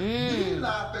problem. We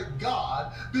laugh at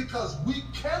God because we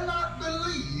cannot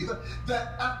believe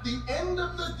that at the end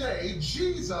of the day,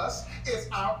 Jesus is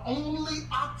our only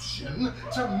option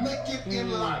to make it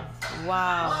in life.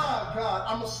 Wow. Oh God,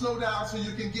 I'm gonna slow down so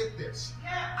you can get this.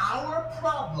 Our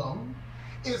problem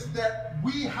is that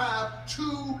we have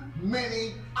too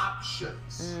many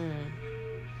options.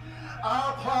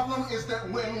 Our problem is that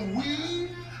when we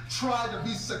try to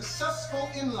be successful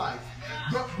in life,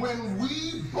 but when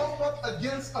we bump up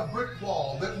against a brick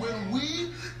wall, that when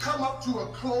we come up to a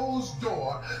closed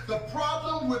door, the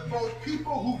problem with both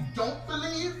people who don't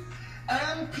believe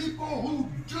and people who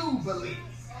do believe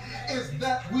is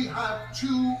that we have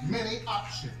too many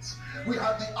options. We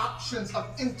have the options of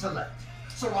intellect.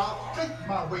 So I'll think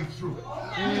my way through it.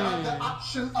 We have the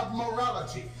option of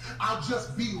morality. I'll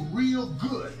just be real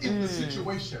good in the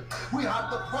situation. We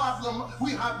have the problem,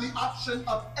 we have the option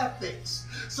of ethics.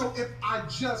 So if I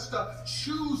just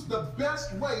choose the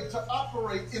best way to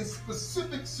operate in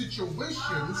specific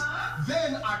situations,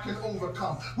 then I can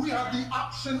overcome. We have the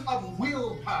option of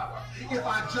willpower. If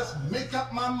I just make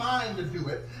up my mind to do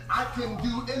it, I can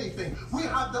do anything. We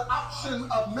have the option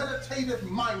of meditative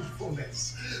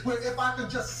mindfulness, where if I can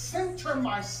just center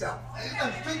myself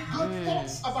and think good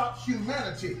thoughts about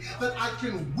humanity, that I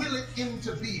can will it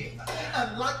into being.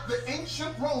 And like the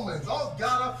ancient Romans, oh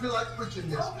God, I feel like preaching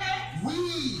this.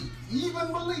 We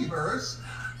even believers,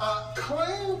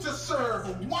 claim to serve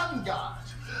one God.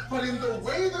 But in the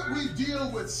way that we deal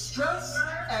with stress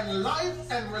and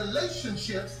life and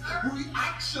relationships, we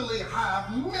actually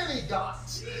have many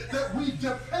gods that we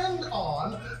depend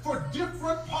on for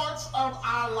different parts of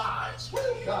our lives.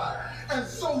 God. And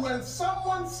so when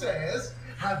someone says,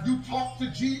 have you talked to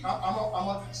Jesus? I'm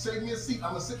going to save me a seat.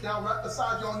 I'm going to sit down right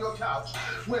beside you on your couch.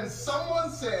 When someone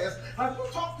says, have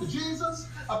you talked to Jesus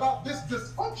about this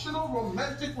dysfunctional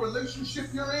romantic relationship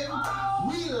you're in?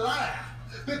 We laugh.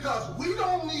 Because we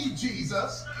don't need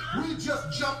Jesus, we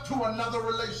just jump to another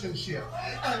relationship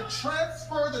and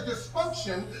transfer the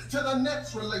dysfunction to the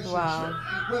next relationship. Wow.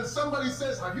 When somebody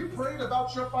says, have you prayed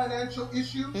about your financial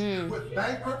issues with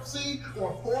bankruptcy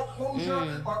or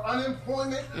foreclosure or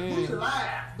unemployment? We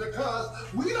laugh because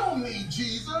we don't need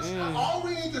Jesus. All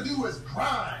we need to do is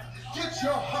grind. Get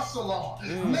your hustle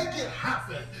on. Make it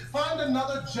happen. Find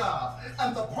another job.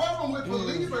 And the problem with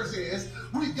believers is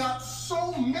we got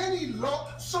so many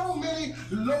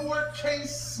lowercase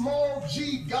small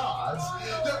g gods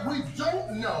that we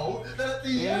don't know that at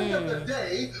the end of the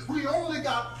day, we only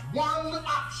got one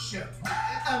option.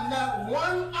 And that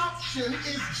one option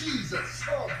is Jesus.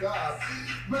 Oh, God.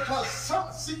 Because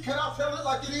can I tell it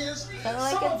like it is?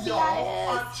 Some of y'all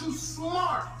are too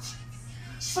smart.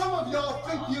 Some of y'all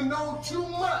think you know too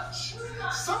much.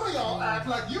 Some of y'all act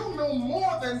like you know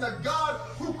more than the God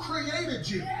who created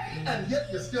you. And yet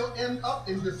you still end up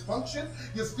in dysfunction.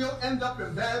 You still end up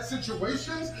in bad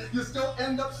situations. You still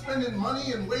end up spending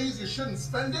money in ways you shouldn't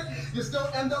spend it. You still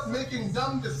end up making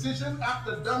dumb decision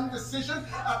after dumb decision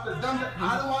after dumb.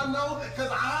 How do I know? Because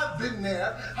I've been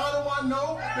there. How do I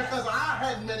know? Because I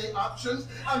had many options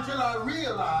until I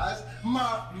realized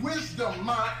my wisdom,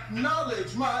 my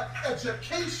knowledge, my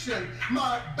education,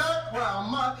 my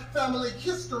background, my family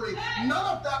history,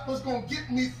 none of that was going to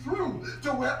get me through to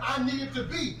where I needed to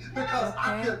be because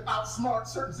I could outsmart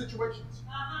certain situations.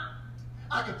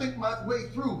 I could think my way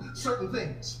through certain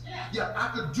things. Yeah, I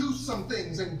could do some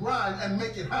things and grind and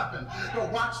make it happen.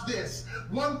 But watch this.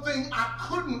 One thing I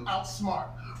couldn't outsmart.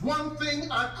 One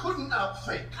thing I couldn't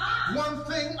outthink. One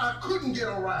thing I couldn't get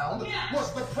around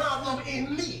was the problem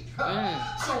in me.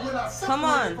 So when I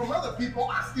separated from other people,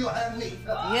 I still had me.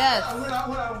 Yes. When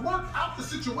I worked out the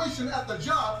situation at the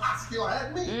job, I still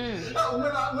had me.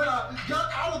 When I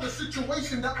got out of the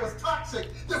situation that was toxic,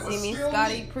 there was still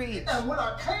me. Preach. And what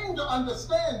I came to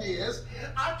understand is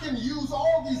I can use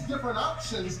all these different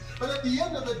options, but at the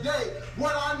end of the day,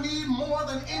 what I need more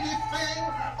than anything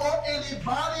or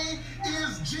anybody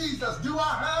is Jesus. Do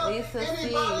I have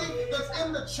anybody that's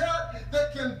in the chat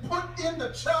that can put in the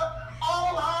chat,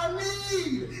 all I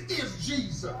need is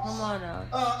Jesus? Come on now.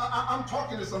 I'm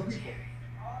talking to some people.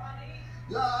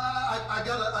 I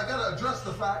gotta address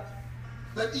the fact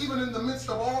that even in the midst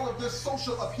of all of this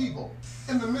social upheaval,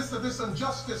 in the midst of this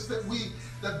injustice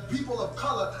that people of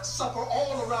color suffer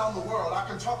all around the world, I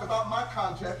can talk about my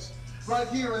context right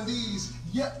here in these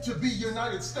yet to be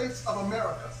United States of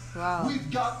America. Wow. We've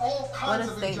got all kinds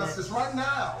of injustice right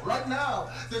now. Right now,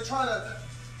 they're trying to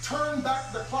turn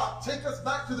back the clock, take us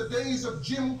back to the days of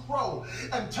Jim Crow,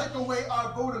 and take away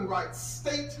our voting rights,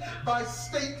 state by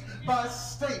state by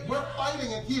state. We're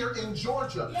fighting it here in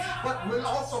Georgia, but we're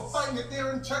also fighting it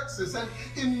there in Texas and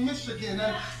in Michigan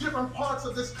and different parts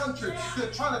of this country.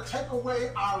 They're trying to take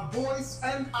away our voice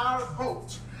and our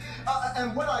vote.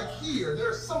 And what I hear,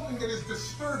 there's something that is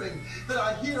disturbing that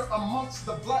I hear amongst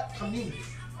the black community.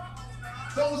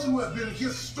 Those who have been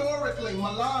historically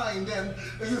maligned and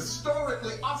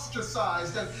historically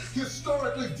ostracized and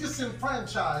historically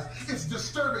disenfranchised, it's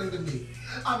disturbing to me.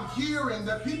 I'm hearing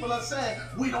that people are saying,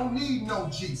 we don't need no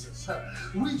Jesus.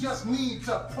 We just need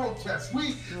to protest.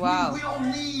 We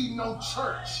don't need no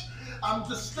church. I'm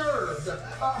disturbed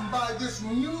by this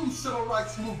new civil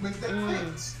rights movement that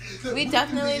thinks that we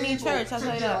definitely need church. I'll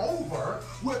tell you that. Over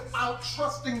without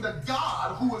trusting the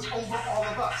God who is over all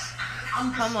of us.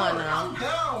 I'm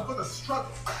down for the struggle.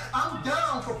 I'm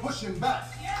down for pushing back.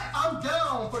 I'm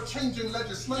down for changing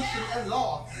legislation and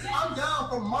law. I'm down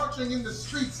for marching in the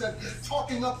streets and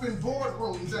talking up in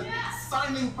boardrooms and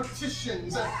signing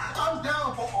petitions. And I'm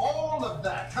down for all of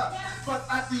that. But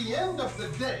at the end of the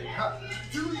day,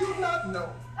 do you not know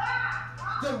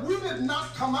that we did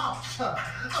not come out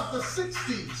of the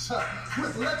 60s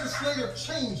with legislative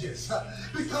changes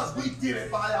because we did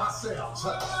it by ourselves?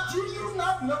 Do you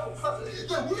not know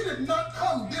that we did not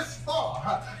come this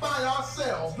far by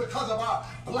ourselves because of our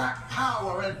black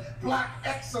power and black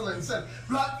excellence and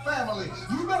black family?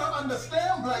 You better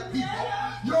understand, black people,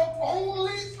 your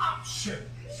only option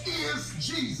is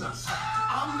Jesus.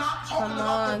 I'm not talking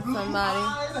about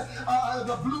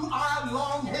the blue-eyed,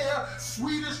 long hair,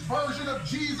 Swedish version of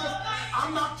Jesus.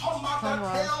 I'm not talking about that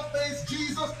pale-faced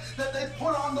Jesus that they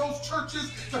put on those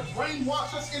churches to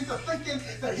brainwash us into thinking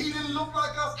that he didn't look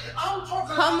like us. I'm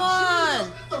talking about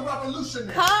Jesus, the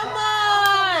revolutionary. Come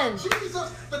on!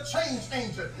 Jesus, the change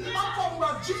agent. I'm talking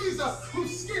about Jesus,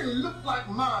 whose skin looked like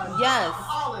mine. Yes.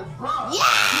 Olive brown.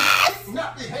 Yes.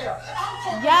 Nappy hair. I'm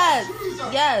talking Yes. about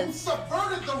Jesus, Yes. who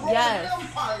subverted the Roman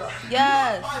Empire.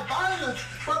 Yes. Not by violence,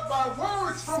 but by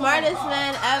words from Smartest God.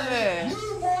 man ever. And if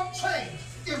you want change,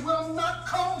 it will not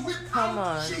come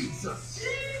without Jesus.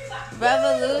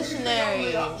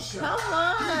 Revolutionary. Come He's the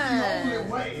on.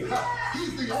 only way.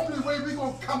 He's the only way we're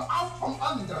going to come out from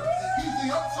under. He's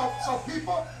the so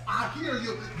people, I hear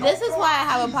you. This is why I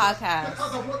have a podcast.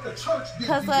 Because of what the church did.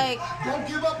 Because, like, don't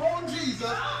give up on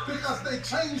Jesus because they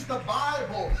changed the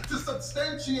Bible to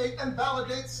substantiate and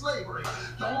validate slavery.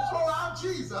 Don't throw out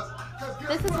Jesus.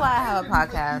 This is why I have a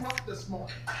podcast.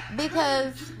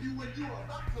 Because,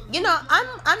 you know,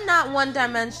 I'm not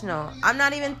one-dimensional. I'm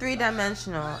not even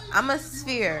three-dimensional. I'm a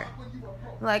sphere.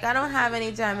 Like, I don't have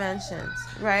any dimensions,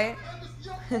 right?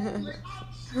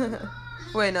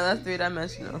 Wait, no, that's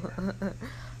three-dimensional.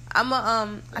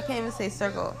 I can't even say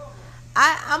circle.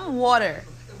 I'm water.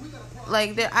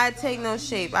 Like, I take no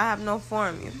shape. I have no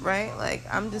form, right? Like,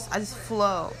 I just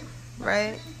flow,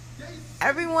 right?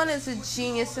 Everyone is a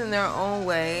genius in their own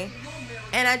way.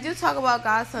 And I do talk about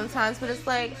God sometimes, but it's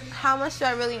like, how much do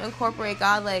I really incorporate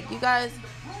God? Like, you guys,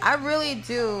 I really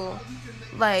do,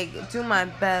 like, do my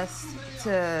best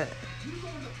to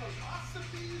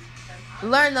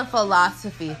learn the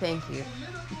philosophy. Thank you.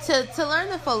 To learn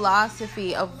the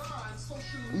philosophy of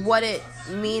what it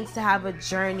means to have a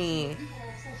journey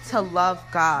to love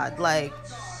God. Like,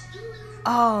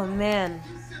 oh man.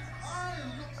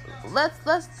 Let's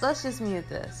just mute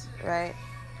this, right?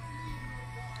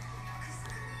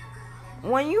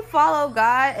 When you follow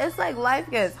God, it's like life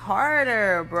gets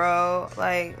harder, bro.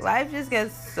 Like, life just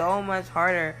gets so much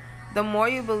harder. The more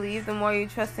you believe, the more you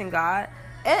trust in God.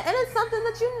 And it's something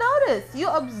that you notice. You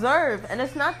observe. And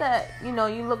it's not that, you know,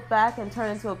 you look back and turn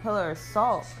into a pillar of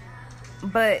salt.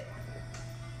 But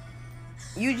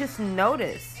you just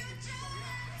notice.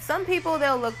 Some people,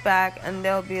 they'll look back and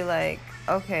they'll be like,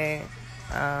 okay,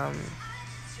 How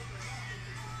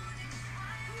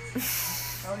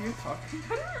are you talking?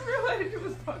 I didn't realize you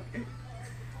was talking.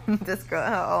 this girl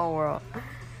in her own world.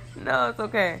 No, it's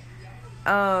okay.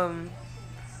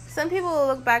 Some people will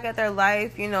look back at their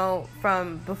life, you know,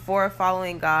 from before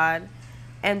following God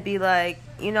and be like,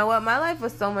 you know what, my life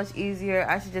was so much easier.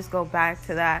 I should just go back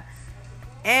to that.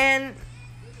 And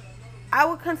I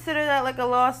would consider that like a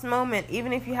lost moment,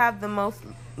 even if you have the most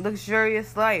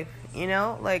luxurious life, you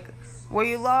know? Like, were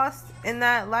you lost in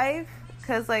that life?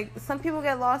 Because, like, some people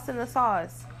get lost in the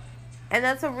sauce. And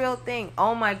that's a real thing.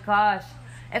 Oh, my gosh.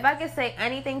 If I could say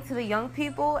anything to the young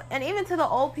people, and even to the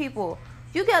old people,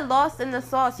 you get lost in the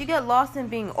sauce. You get lost in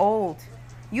being old.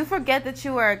 You forget that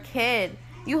you were a kid.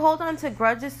 You hold on to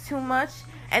grudges too much,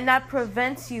 and that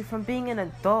prevents you from being an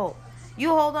adult. You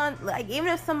hold on, like, even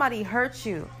if somebody hurts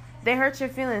you, they hurt your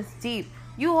feelings deep.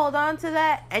 You hold on to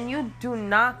that, and you do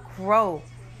not grow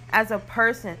as a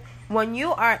person. When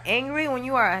you are angry, when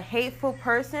you are a hateful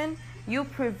person, you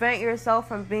prevent yourself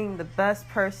from being the best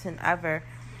person ever.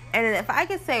 And if I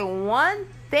could say one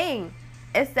thing,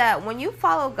 it's that when you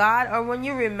follow God, or when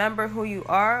you remember who you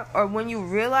are, or when you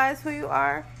realize who you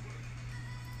are,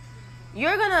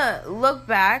 you're going to look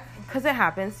back, because it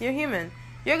happens, you're human.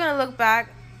 You're going to look back,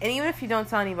 and even if you don't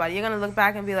tell anybody, you're going to look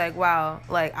back and be like, wow,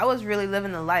 like, I was really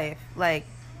living the life. Like,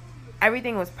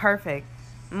 everything was perfect.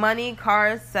 Money,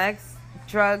 cars, sex,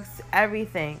 drugs,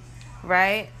 everything,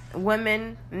 right?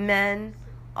 Women, men,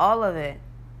 all of it.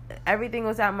 Everything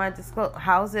was at my disposal.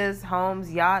 Houses,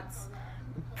 homes, yachts,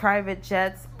 private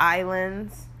jets,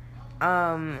 islands.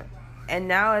 And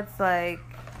now it's like,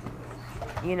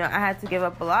 you know, I had to give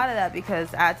up a lot of that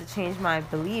because I had to change my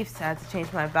beliefs, I had to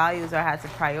change my values, or I had to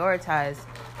prioritize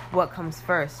what comes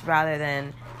first rather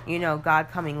than, you know, God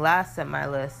coming last at my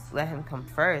list. Let him come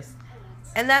first.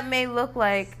 And that may look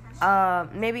like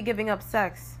maybe giving up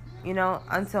sex, you know,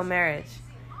 until marriage.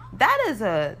 That is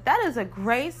a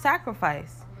great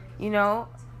sacrifice, you know.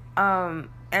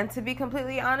 And to be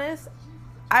completely honest,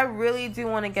 I really do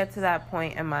want to get to that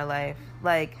point in my life.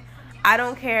 Like, I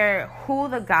don't care who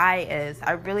the guy is.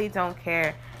 I really don't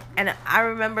care. And I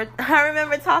remember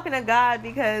talking to God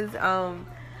because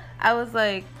I was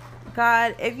like,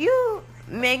 God, if you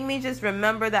make me just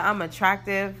remember that I'm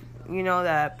attractive, you know,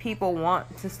 that people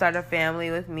want to start a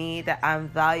family with me, that I'm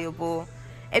valuable.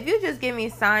 If you just give me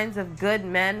signs of good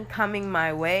men coming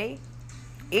my way,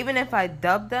 even if I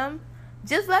dub them,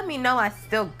 just let me know I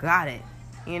still got it.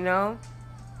 you know?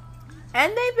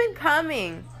 And they've been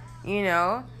coming, you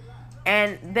know?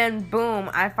 And then, boom,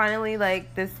 I finally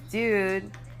like this dude.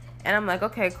 And I'm like,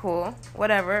 okay, cool.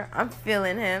 Whatever. I'm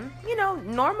feeling him. You know,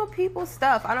 normal people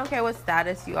stuff. I don't care what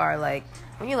status you are. Like,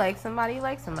 when you like somebody,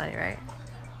 right?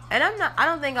 And I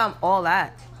don't think I'm all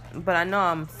that. But I know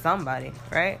I'm somebody,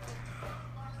 right?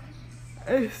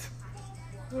 Excuse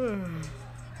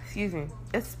me.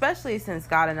 Especially since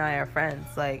God and I are friends.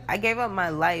 Like, I gave up my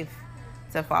life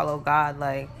to follow God.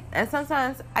 Like, and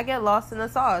sometimes I get lost in the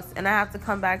sauce. And I have to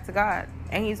come back to God.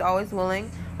 And He's always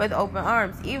willing with open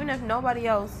arms. Even if nobody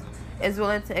else is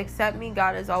willing to accept me,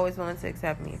 God is always willing to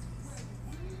accept me.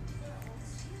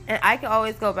 And I can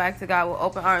always go back to God with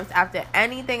open arms after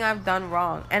anything I've done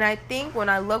wrong. And I think when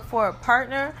I look for a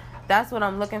partner, that's what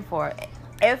I'm looking for.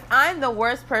 If I'm the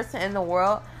worst person in the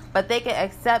world, but they can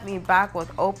accept me back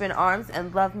with open arms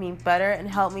and love me better and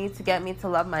help me to get me to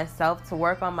love myself, to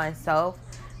work on myself,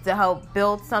 to help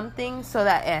build something so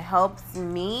that it helps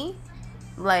me,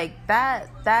 like that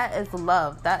is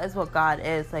love. That is what God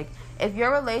is. Like, if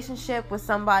your relationship with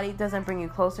somebody doesn't bring you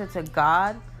closer to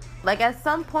God, like at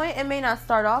some point it may not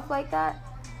start off like that,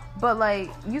 but like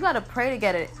you gotta pray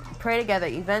together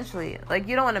eventually. Like,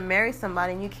 you don't want to marry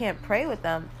somebody and you can't pray with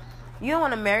them. You don't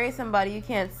want to marry somebody you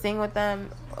can't sing with them,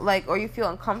 like, or you feel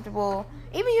uncomfortable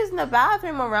even using the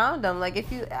bathroom around them. Like,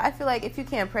 I feel like if you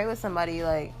can't pray with somebody,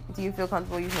 like, do you feel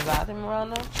comfortable using the bathroom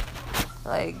around them?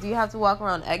 Like, do you have to walk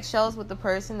around eggshells with the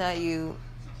person that you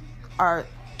are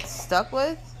stuck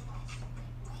with?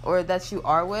 Or that you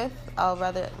are with?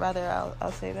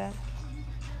 I'll say that.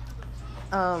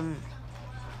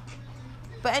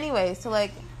 But anyway, so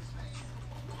like,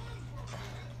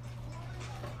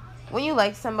 when you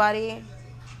like somebody,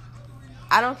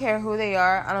 I don't care who they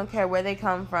are. I don't care where they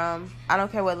come from. I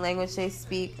don't care what language they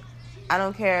speak. I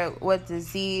don't care what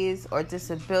disease or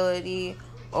disability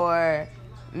or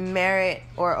merit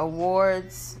or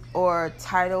awards or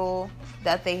title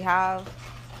that they have.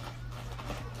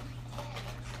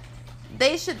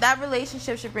 That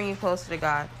relationship should bring you closer to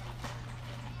God.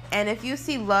 And if you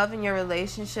see love in your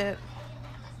relationship,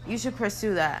 you should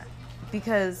pursue that.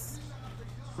 Because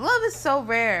love is so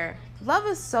rare. Love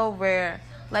is so rare.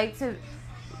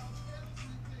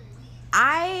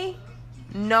 I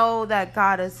know that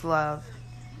God is love.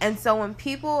 And so when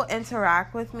people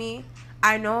interact with me,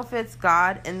 I know if it's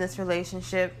God in this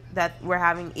relationship that we're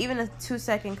having, even a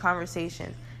 2-second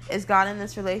conversation. Is God in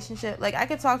this relationship? Like, I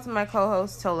could talk to my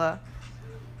co-host, Tola,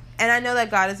 and I know that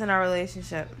God is in our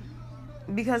relationship.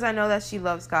 Because I know that she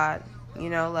loves God. You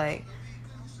know, like,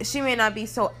 she may not be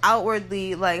so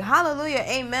outwardly, like, hallelujah,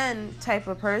 amen type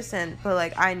of person. But,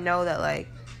 like, I know that, like,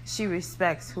 she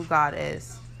respects who God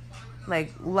is.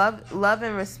 Like, love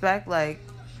and respect, like,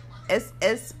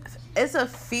 it's a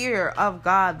fear of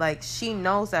God. Like, she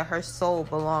knows that her soul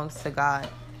belongs to God.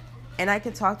 And I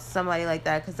could talk to somebody like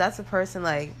that, because that's a person,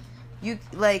 like, you,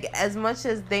 like, as much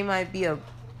as they might be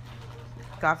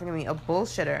God forgive me, a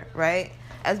bullshitter, right?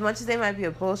 As much as they might be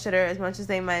a bullshitter, as much as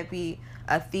they might be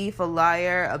a thief, a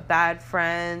liar, a bad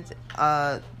friend,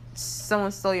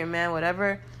 someone stole your man,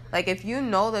 whatever. Like, if you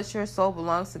know that your soul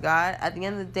belongs to God, at the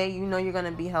end of the day, you know you're going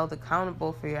to be held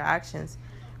accountable for your actions.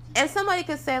 And somebody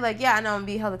could say, like, yeah, I know I'm going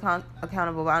to be held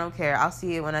accountable, but I don't care. I'll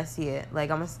see it when I see it. Like,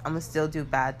 I'm going to still do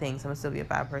bad things. I'm going to still be a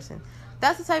bad person.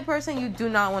 That's the type of person you do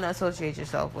not want to associate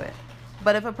yourself with.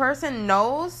 But if a person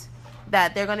knows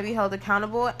that they're going to be held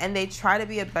accountable and they try to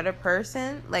be a better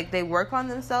person, like, they work on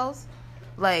themselves,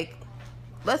 like,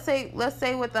 let's say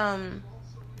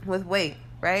with weight,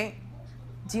 right?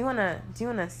 Do you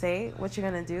wanna say what you're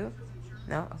gonna do?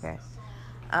 No? Okay.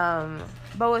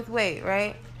 But with weight,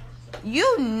 right?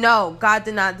 You know God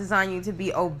did not design you to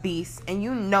be obese, and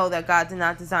you know that God did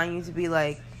not design you to be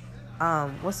like,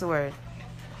 what's the word?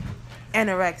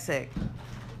 Anorexic.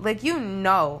 You're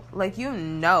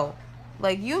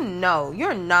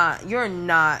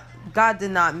not. God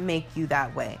did not make you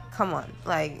that way. Come on.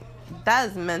 Like, that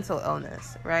is mental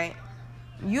illness, right?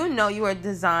 You know you are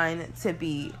designed to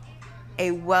be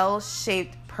a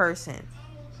well-shaped person.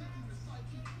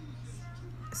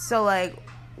 So, like,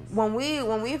 when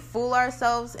we fool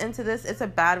ourselves into this, it's a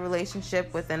bad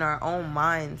relationship within our own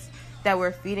minds that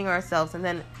we're feeding ourselves. And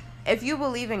then if you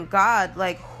believe in God,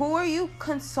 like, who are you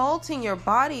consulting your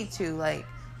body to? Like,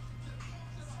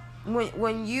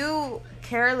 when you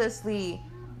carelessly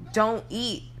don't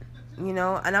eat, you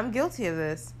know, and I'm guilty of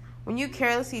this. When you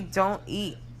carelessly don't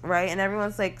eat, right, and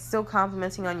everyone's, like, still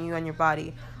complimenting on you and your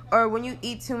body, or when you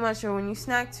eat too much, or when you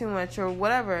snack too much, or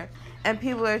whatever, and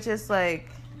people are just, like,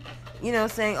 you know,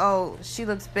 saying, oh, she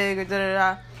looks big, or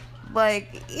da-da-da,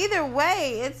 Like, either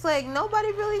way, it's like nobody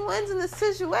really wins in this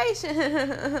situation.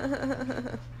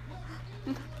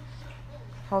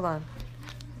 Hold on.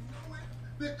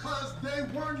 Because they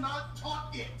were not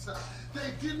taught it.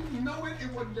 They didn't know it.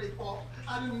 It wasn't their fault.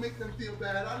 I didn't make them feel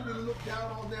bad. I didn't look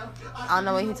down on them. I don't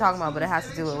know what he's talking about, but it has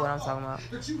to do with what I'm talking about.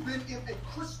 That you've been in a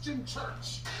Christian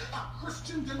church, a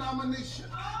Christian denomination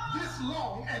this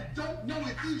long and don't know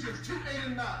Ephesians 2:8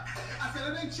 and 9. I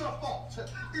said, it ain't your fault.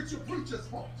 It's your preacher's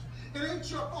fault. It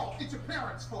ain't your fault. It's your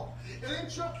parents' fault. It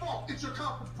ain't your fault. It's your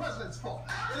conference president's fault.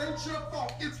 It ain't your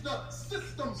fault. It's the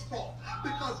system's fault.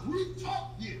 Because we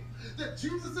taught you that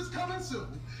Jesus is coming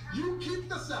soon. You keep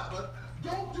the Sabbath.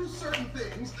 Don't do certain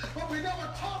things. But we never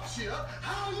taught you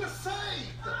how you're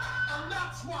saved. And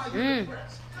that's why you're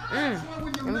depressed. That's why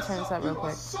when you mess up, you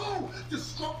are so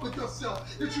distraught with yourself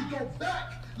that you go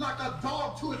back like a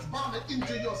dog to its vomit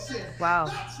into your sin. Wow.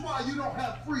 That's why you don't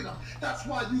have freedom. That's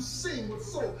why you sing with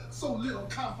so little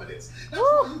confidence. That's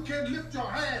why you can't lift your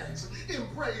hands in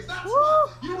praise. That's why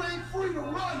you ain't free to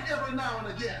run every now and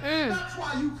again. That's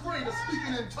why you afraid of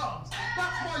speaking in tongues.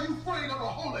 That's why you afraid of the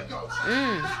Holy Ghost.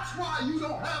 That's why you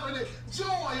don't have any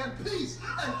joy and peace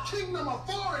and kingdom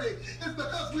authority. It's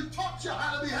because we taught you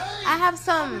how to behave. I have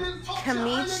some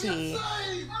kimichi.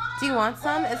 Do you want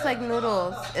some? It's like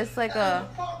noodles. It's like a...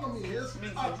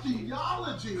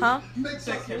 Huh?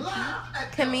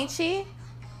 Kimichi?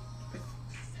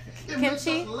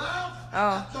 Kimchi?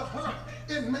 Oh.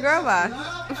 Girl, bye.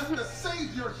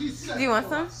 Do you want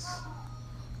some?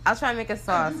 I'll try and make a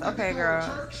sauce. Okay,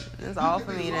 girl. It's all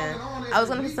for me then. I was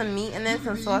going to put some meat in there,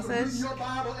 some sausage.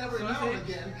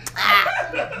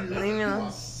 Leave me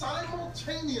alone.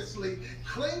 Simultaneously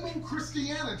claiming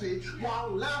Christianity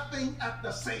while laughing at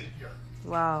the Savior.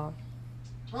 Wow.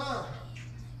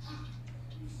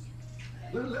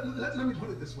 Let me put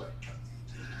it this way.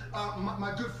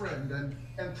 My good friend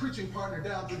and preaching partner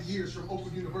down through the years from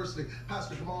Oakwood University,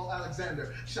 Pastor Jamal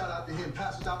Alexander. Shout out to him.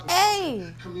 Pastors out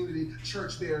the community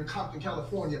church there in Compton,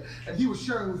 California. And he was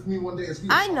sharing with me one day as we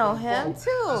were I know him too.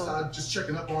 I started just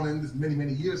checking up on him this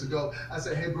many years ago. I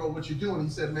said, hey, bro, what you doing? He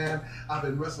said, man, I've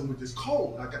been wrestling with this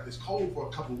cold. I got this cold for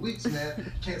a couple of weeks,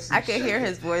 man. Can't see. I can hear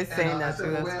his voice saying that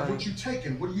too. Well, man, what you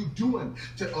taking? What are you doing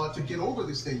to get over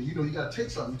this thing? You know, you got to take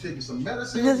something. You're taking some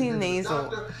medicine. Because he's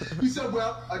nasal. He said,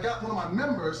 well, I got one of my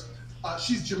members.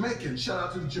 She's Jamaican. Shout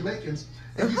out to the Jamaicans.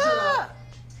 And he said,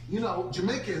 you know,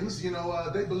 Jamaicans, you know,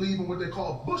 they believe in what they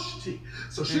call bush tea.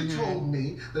 So she told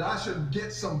me that I should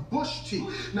get some bush tea.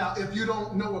 Now, if you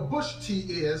don't know what bush tea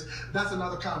is, that's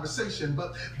another conversation.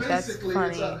 But basically,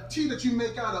 it's a tea that you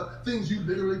make out of things you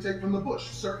literally take from the bush,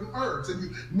 certain herbs, and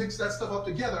you mix that stuff up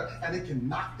together, and it can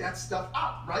knock that stuff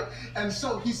out, right? And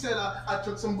so he said, I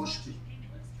took some bush tea.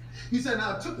 He said,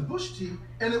 now I took the bush tea,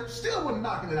 and it still wasn't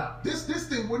knocking it out. This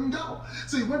thing wouldn't go.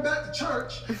 So he went back to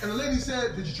church, and the lady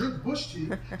said, did you drink the bush tea?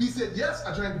 He said, yes,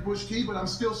 I drank the bush tea, but I'm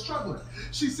still struggling.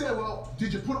 She said, well,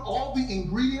 did you put all the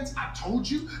ingredients I told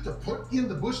you to put in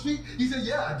the bush tea? He said,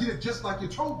 yeah, I did it just like you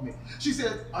told me. She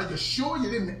said, are you sure you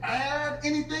didn't add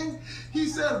anything? He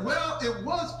said, well, it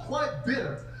was quite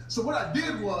bitter. So what I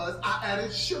did was I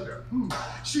added sugar.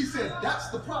 She said, that's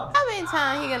the problem. How many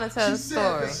times he gonna tell a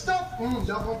story? The stuff, y'all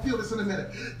gonna feel this in a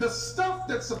minute. The stuff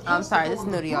that's supposed to go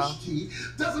in the bush tea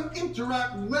doesn't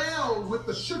interact well with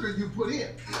the sugar you put in.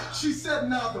 She said,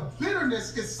 now the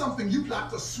bitterness is something you got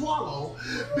to swallow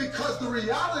because the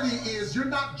reality is you're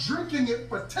not drinking it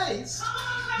for taste.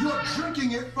 You're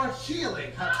drinking it for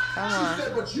healing. She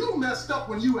said, but you messed up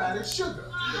when you added sugar.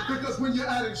 Because when you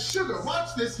added sugar,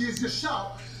 watch this, here's your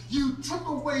shout. You took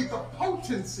away the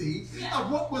potency of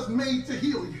what was made to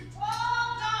heal you.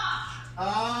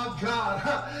 Oh, God.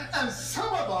 And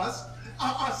some of us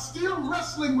are still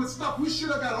wrestling with stuff we should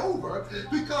have got over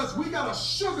because we got a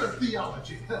sugar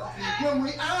theology. When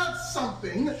we add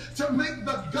something to make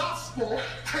the gospel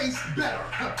taste better.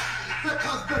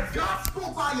 Because the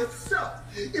gospel by itself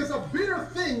is a bitter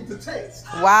thing to taste.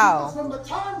 Wow. Because from the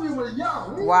time we were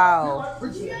young, we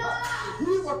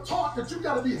were taught that you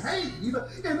got to behave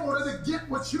in order to get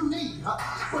what you need.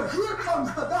 But here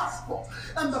comes the gospel.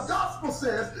 And the gospel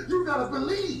says you got to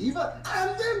believe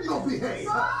and then you'll behave.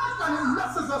 And it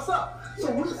messes us up. So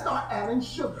we start adding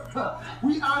sugar.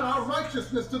 We add our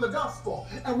righteousness to the gospel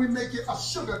and we make it a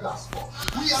sugar gospel.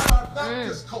 We add our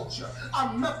Baptist culture,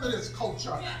 our Methodist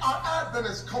culture, our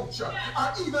Adventist culture,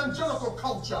 our evangelical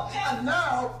culture, and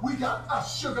now we got a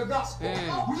sugar gospel.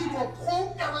 We will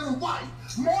quote Ellen White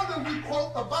more than we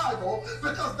quote the Bible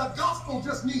because the gospel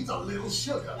just needs a little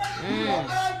sugar. We will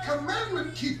add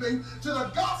commandment keeping to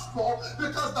the gospel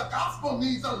because the gospel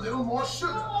needs a little more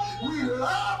sugar. We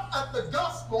laugh at the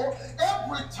gospel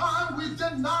every time we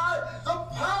deny the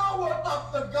power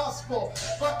of the gospel.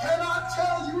 But can I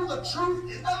tell you the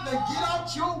truth and then get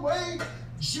out your way?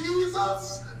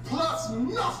 Jesus plus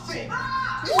nothing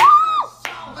equals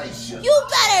salvation. You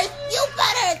better.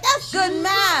 That's good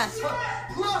math.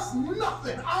 Plus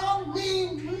nothing, I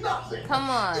mean nothing. Come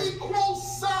on.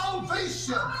 Equals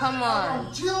salvation. Come on. And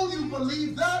until you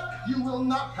believe that, you will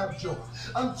not have joy.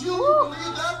 Until you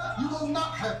believe that, you will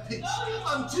not have peace.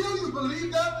 Until you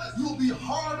believe that, you'll be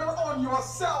harder on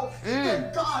yourself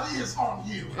than God is on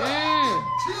you.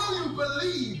 Until you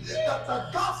believe that the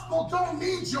gospel don't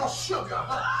need your sugar.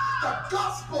 The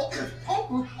gospel is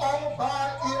potent all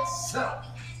by itself.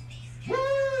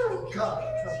 Woo, God.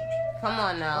 Come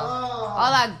on now.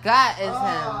 All I got is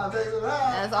him.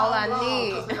 That's all I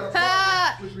need.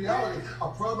 With reality, a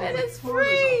problem It with is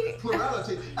free.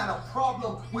 plurality, and a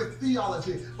problem with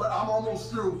theology. But I'm almost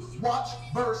through. Watch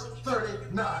verse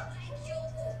 39.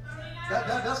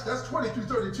 That's 20 through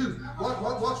 32.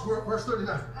 Watch verse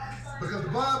 39. Because the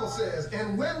Bible says,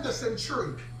 and when the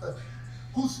centurion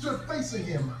who stood facing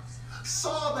him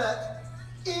saw that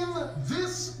in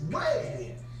this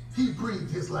way he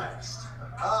breathed his last.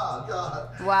 Ah,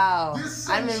 God. Wow. This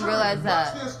I didn't realize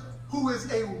that. watch this, who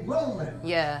is a Roman,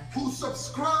 Yeah. who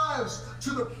subscribes to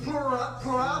the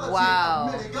plurality Wow.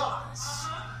 of many gods.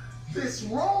 This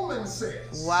Roman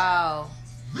says, Wow.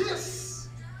 this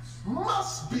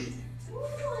must be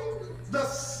the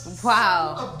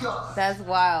Wow. Son of God. That's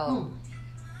wild.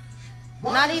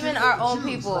 Why Not is even it that our the own Jews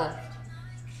people. laughed?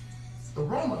 The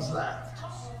Romans laughed.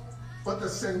 But the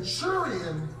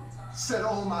centurion said,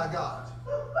 oh my God.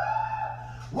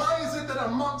 Why is it that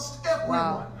amongst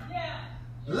everyone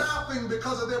laughing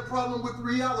because of their problem with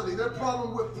reality, their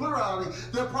problem with plurality,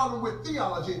 their problem with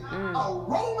theology, a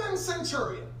Roman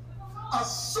centurion, a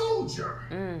soldier,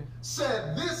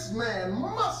 said this man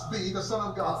must be the Son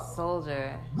of God?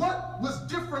 Soldier. What was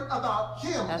different about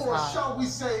him? That's or hot. shall we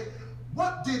say,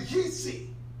 what did he see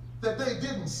that they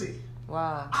didn't see?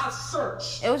 Wow. I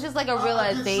searched. It was just like a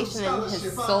realization in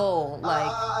his soul. Like,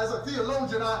 as a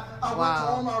theologian, I went to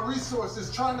all my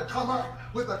resources trying to come up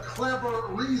with a clever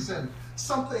reason,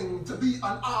 something to be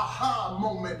an aha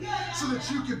moment so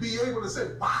that you could be able to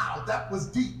say, wow, that was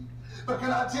deep. But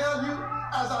can I tell you,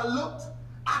 as I looked,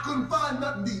 I couldn't find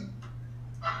nothing deep.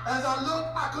 As I looked,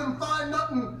 I couldn't find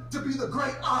nothing to be the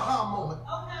great aha moment.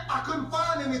 I couldn't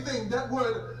find anything that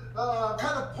would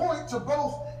kind of point to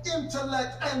both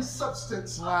intellect and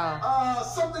substance. Wow.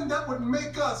 Something that would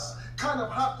make us kind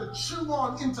of have to chew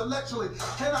on intellectually.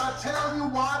 Can I tell you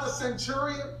why the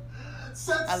centurion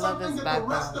said something that the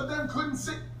rest of them couldn't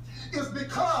see? Is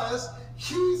because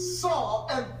he saw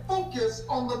and focused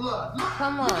on the blood. Look,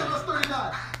 Come on. Look at verse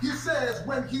 39. He says,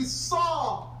 when he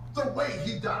saw the way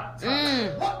he died.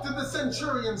 What did the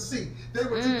centurion see? They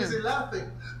were too busy laughing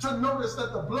to notice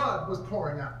that the blood was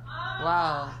pouring out.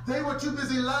 wow. They were too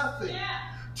busy laughing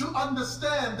to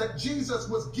understand that Jesus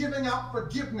was giving out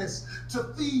forgiveness to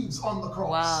thieves on the cross.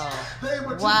 Wow. They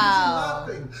were too busy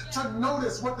laughing to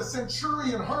notice what the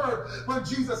centurion heard when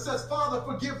Jesus says, Father,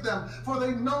 forgive them, for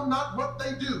they know not what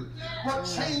they do. What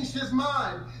changed his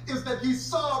mind is that he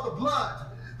saw the blood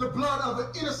of an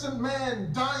innocent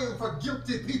man dying for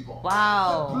guilty people.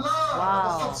 Wow. The blood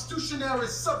Wow. of a substitutionary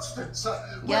substance.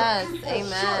 Yes, people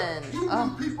amen. Should,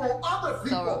 other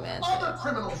people, romantic. other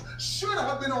criminals should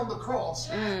have been on the cross.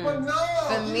 But no,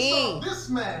 For he me. saw this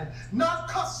man not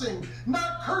cussing,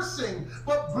 not cursing,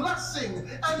 but blessing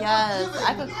and Yes, forgiving.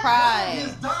 I could cry. He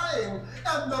is dying.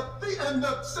 And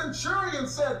the centurion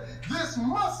said, this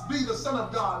must be the Son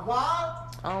of God. Why?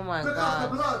 Oh my Because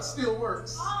God. the blood still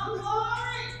works.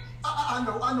 I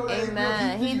know that ain't Amen.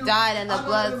 real deep He to you. died and the I know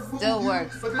blood that didn't still move you,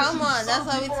 works. but Come there on, should be that's some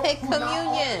why we people take who now on the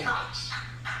communion. couch.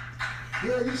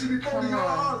 Yeah, you should be folding your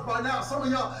arms by now. Some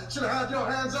of y'all should have had your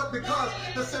hands up because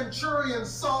the centurion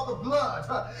saw the blood.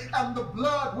 And the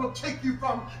blood will take you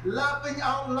from laughing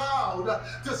out loud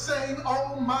to saying,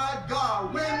 oh my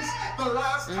God, when's the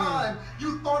last time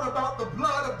you thought about the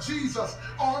blood of Jesus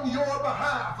on your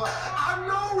behalf? I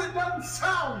know it doesn't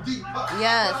sound deep,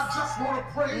 Yes. but I just want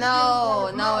to praise No, him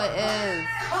for the no, blood. it is.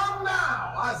 Come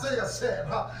now, Isaiah said,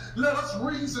 let us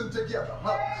reason together.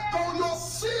 Though your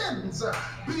sins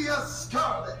be as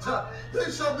scarlet,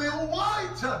 they shall be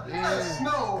white as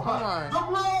snow. The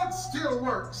blood still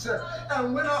works.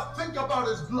 And when I think about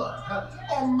his blood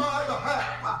on my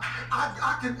behalf,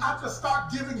 I can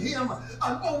start giving him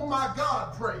an oh my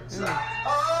God praise. Is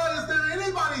there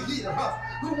anybody here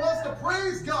who wants to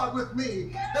praise God with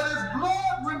me that his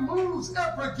blood removes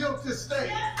every guilty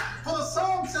stain? For the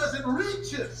song says it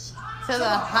reaches to the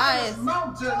highest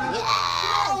mountain and it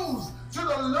flows to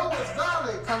the lowest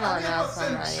valley. Come on and now, if a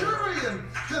somebody. centurion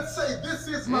could say, "This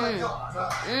is my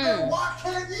God," then why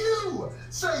can't you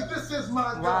say, "This is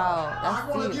my God"? Wow,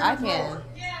 that's deep. I can.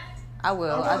 I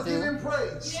will. I do. Give him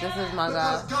praise. This is my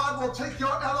because God. God will take your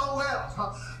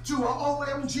LOL to an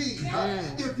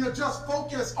OMG if you just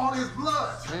focus on His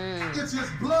blood. It's His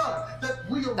blood that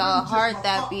we The heart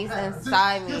that beats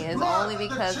inside me is only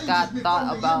because God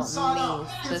thought about me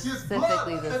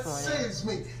specifically this morning. Saves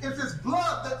me. It's His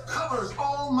blood that covers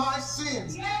all my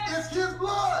sins. It's His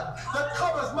blood that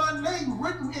covers my name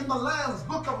written in the Lamb's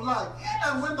book of life.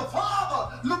 And when the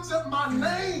Father looks at my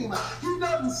name, He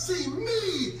doesn't see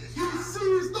me. He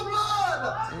sees the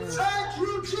blood. Thank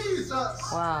you,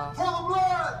 Jesus, Wow. for the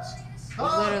blood. It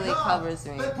literally covers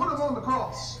me. They put Him on the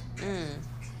cross.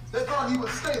 They thought He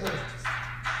would stay there.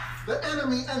 The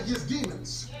enemy and his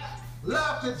demons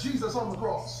laughed at Jesus on the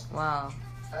cross. Wow.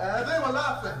 And they were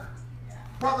laughing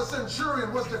while the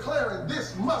centurion was declaring,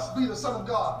 "This must be the Son of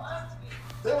God."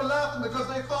 They were laughing because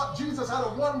they thought Jesus had a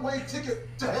one-way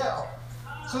ticket to hell.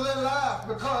 So they laughed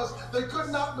because they could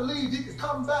not believe He could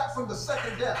come back from the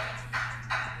second death.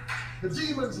 The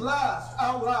demons laughed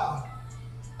out loud.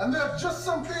 And there are just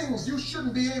some things you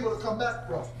shouldn't be able to come back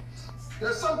from. There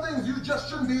are some things you just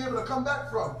shouldn't be able to come back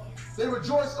from. They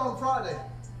rejoiced on Friday.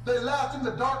 They laughed in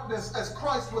the darkness as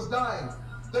Christ was dying.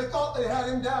 They thought they had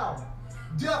Him down.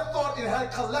 Death thought it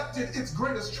had collected its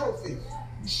greatest trophy.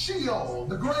 Sheol,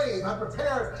 the grave, had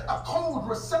prepared a cold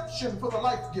reception for the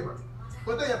life giver.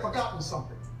 But they had forgotten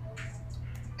something.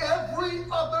 Every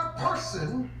other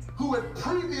person who had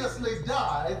previously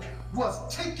died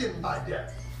was taken by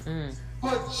death.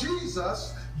 But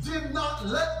Jesus did not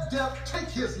let death take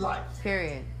His life.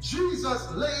 Period. Jesus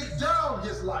laid down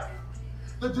His life.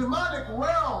 The demonic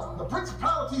realm, the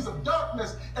principalities of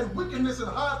darkness and wickedness in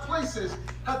high places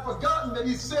had forgotten that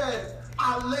He said,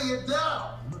 "I'll lay it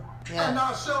down, and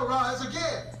I shall rise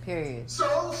again." Period.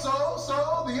 So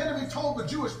the enemy told the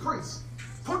Jewish priests,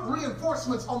 put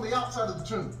reinforcements on the outside of the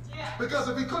tomb. Because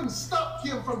if he couldn't stop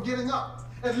Him from getting up,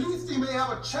 at least he may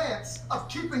have a chance of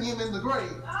keeping Him in the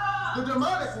grave. The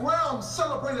demonic realm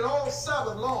celebrated all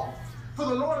Sabbath long. For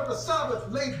the Lord of the Sabbath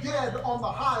lay dead on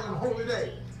the high and holy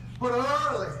day. But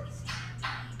early,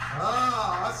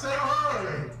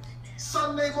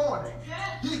 Sunday morning,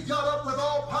 He got up with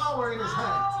all power in His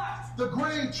hand. The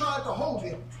grave tried to hold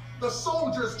Him. The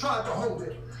soldiers tried to hold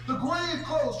Him. The grave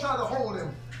clothes tried to hold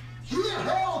Him.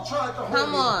 Hell tried to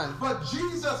hold Him, but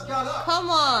Jesus got up. Come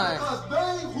on. Because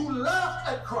they who laughed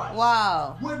at Christ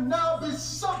would now be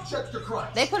subject to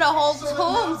Christ. They put a whole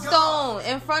tombstone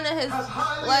in front of His, has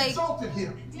highly exalted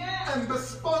Him and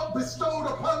bestowed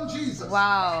upon Jesus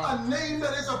a name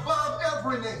that is above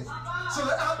every name. So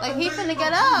that He's finna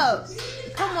get up.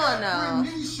 Come on now.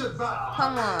 Every knee should bow.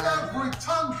 Come on. Every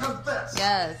tongue confess.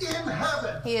 Yes. In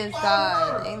heaven. He is on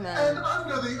God. earth, Amen. And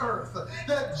under the earth.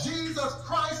 That Jesus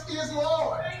Christ is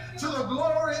Lord. To the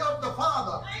glory of the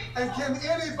Father. And can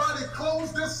anybody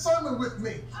close this sermon with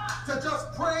me? To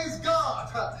just praise God.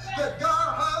 That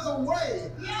God has a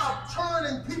way of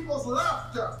turning people's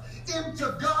laughter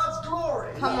into God's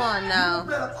glory. Come on now. You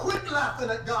better quit laughing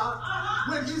at God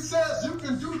when He says you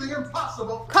can do the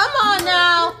impossible. Come on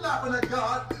now. Quit laughing at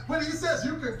God when He says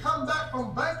you can come back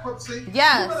from bankruptcy.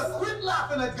 Yes. You better quit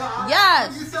laughing at God yes.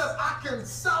 when He says I can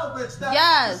salvage that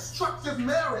destructive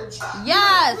marriage.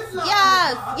 Yes.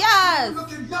 Yes. You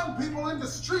look at young people in the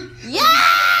street.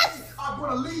 Yes. I'm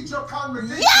going to lead your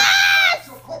congregation. Yes.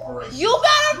 Your corporation. You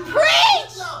better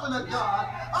preach. Laughing at God.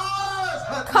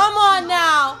 Come on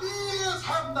now. Ears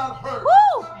have not heard.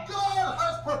 Woo. God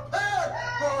has prepared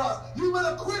for us. You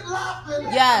better quit laughing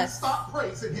yes. and stop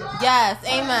praising Him. Yes,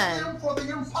 Praise amen. Him for the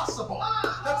impossible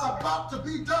that's about to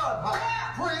be done.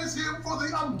 Praise Him for the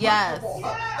unbreakable. Yes.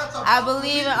 I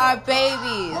believe in our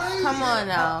babies. Praise Come on Him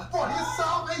now. For His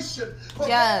salvation. For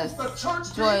yes. The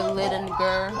church Joy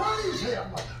Lidinger. Praise Him.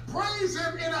 Praise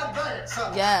Him in advance.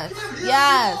 Yes.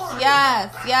 Yes.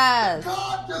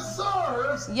 God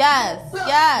deserves. Yes.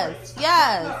 Now,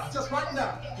 just right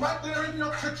now. Right there in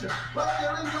your kitchen. Right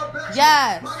there in your bedroom.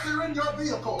 Yes. Right there in your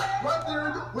vehicle. Right there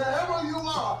in wherever you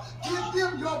are. Give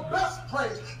Him your best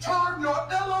praise. Turn your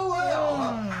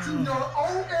LOL to your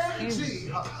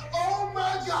OMG. Oh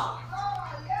my God.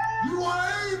 You are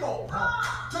able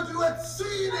to do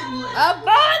exceedingly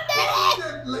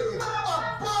abundantly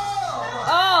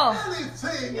above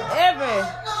anything ever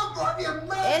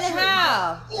imagine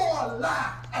or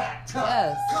laugh at.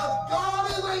 Yes. Because God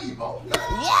is able.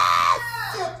 Yes.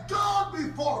 If God be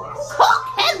for us, who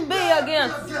can be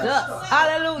against us?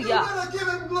 Hallelujah. You better give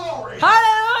Him glory.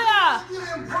 Hallelujah. You better give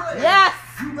Him praise. Yes.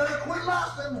 You better quit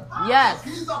laughing. Yes.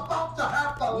 He's about to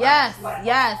have to Yes, laugh.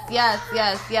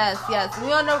 yes.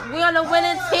 We on the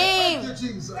winning Thank you, team.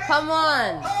 Jesus. Come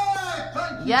on. Hey,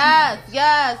 thank you, Yes, Jesus.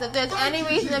 yes. If there's Thank any you,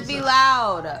 reason to be Jesus.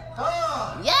 loud.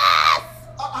 Yes.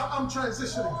 I'm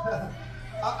transitioning.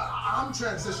 I'm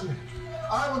transitioning.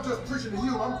 I wasn't just preaching to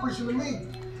you. I'm preaching to me.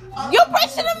 You're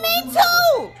preaching to me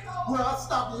too. Where I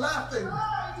stopped laughing.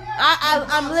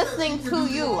 I'm listening to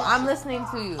you. I'm listening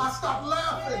to you. I stopped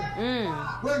laughing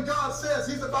when God says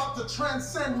He's about to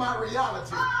transcend my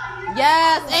reality.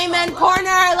 Yes, amen. Corner,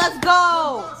 let's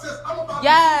go. God says, I'm about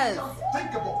Yes. to be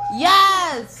unthinkable,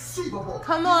 Yes. inconceivable,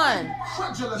 Come on.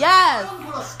 incredulous. Yes. I'm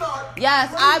gonna start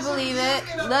Yes, I praising believe Him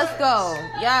it. in Let's go.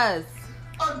 advance Yes.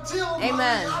 Until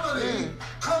Amen. my reality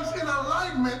comes in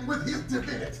alignment with His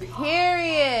divinity.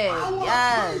 Period. I want to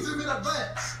Yes. praise Him in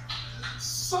advance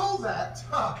so that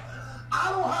I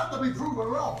don't have to be proven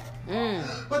wrong,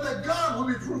 but that God will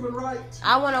be proven right.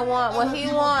 I want to want what And that He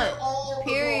will wants. get all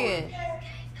the Period. glory.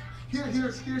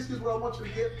 Here's what I want you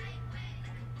to get.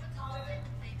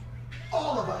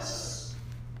 All of us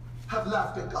have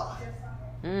laughed at God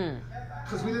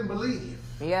because we didn't believe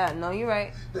Yeah, no, you're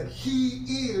right. that He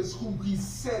is who He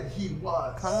said He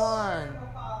was. Come on.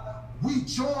 We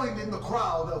joined in the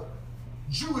crowd of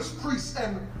Jewish priests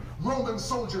and Roman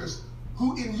soldiers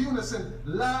who in unison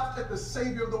laughed at the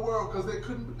Savior of the world because they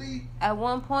couldn't believe At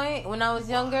one point, when I was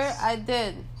younger, I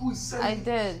did. who He said I He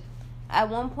did. At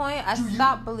one point, I Do you-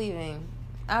 stopped believing.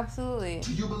 Absolutely.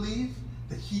 Do you believe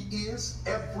that He is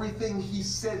everything He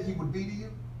said He would be to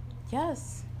you?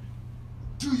 Yes.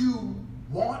 Do you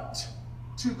want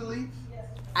to believe?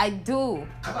 I do.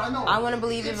 'Cause I know I want to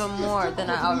believe it's even more difficult than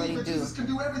to I believe already that do. Jesus can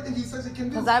do everything He says He can do.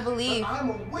 Because I believe. But I'm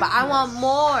a But I want witness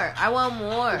more. I want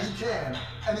more. that He can.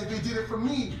 And if He did it for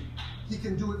me, He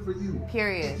can do it for you.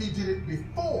 Period. If He did it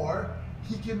before,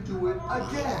 He can do it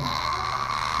again.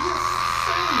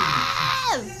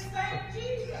 Yes.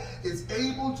 Is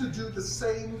able to do the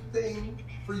same thing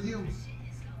for you.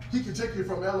 He can take you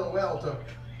from LOL to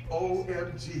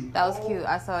OMG. That was cute.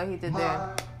 I saw what he did there.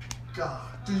 My God.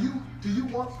 Do you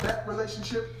want that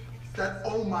relationship? That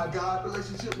oh my God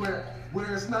relationship where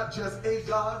it's not just a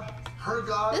God, her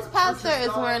God. This the pastor church's is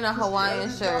God, wearing a Hawaiian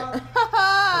Christianity's shirt.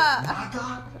 God, but my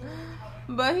God.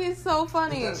 But he's so If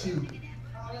funny. that's you.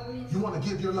 You want to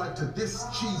give your life to this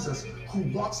Jesus who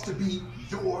wants to be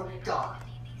your God.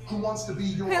 Who wants to be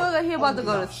your Hey, look like he about to only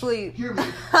go to option. sleep. Hear me.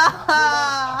 Not your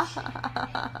last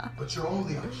option, but your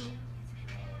only option.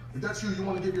 If that's you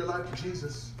want to give your life to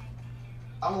Jesus,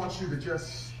 I want you to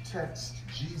just text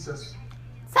Jesus.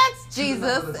 Text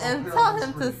Jesus and tell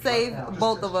him to save Just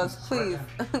both text of us, Jesus please.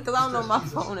 right now. Because I don't know Just my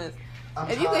text Jesus. phone is. I'm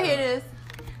If you can hear tired this,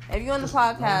 if you're on the of just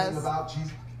learning podcast, about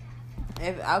Jesus.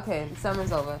 okay,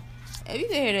 summer's over. If you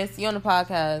can hear this, you're on the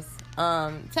podcast.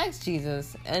 Text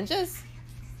Jesus and just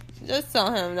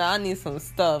tell him that I need some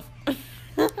stuff.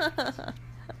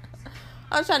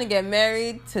 I'm trying to get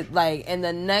married to like in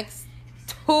the next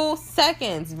 2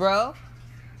 seconds, bro.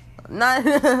 Not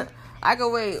I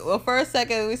can wait. Well, first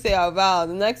second we say our vows.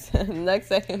 The next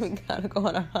second we gotta go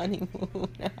on our honeymoon.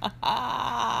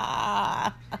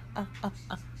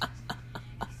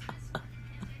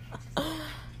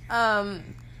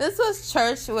 This was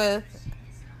church with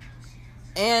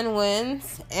Ann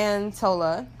Wins and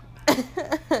Tola.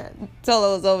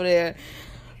 Tola was over there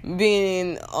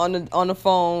being on the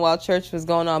phone while church was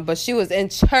going on, but she was in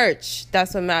church.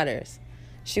 That's what matters.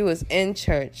 She was in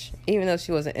church, even though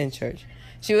she wasn't in church.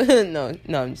 She was no,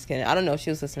 I'm just kidding. I don't know if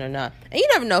she was listening or not. And you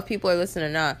never know if people are listening or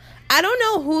not. I don't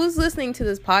know who's listening to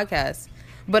this podcast,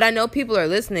 but I know people are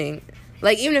listening.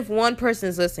 Like, even if one person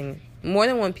is listening, more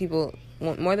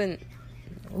than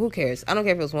who cares? I don't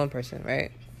care if it was one person,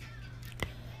 right?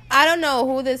 I don't know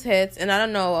who this hits, and I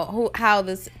don't know how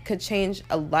this could change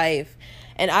a life.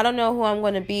 And I don't know who I'm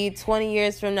going to be 20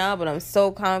 years from now, but I'm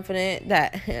so confident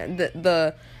that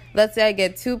the let's say I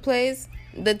get 2 plays.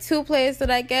 The 2 plays that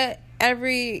I get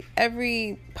every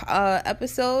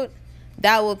episode,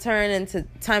 that will turn into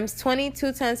times 20.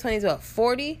 2 times 20 is what,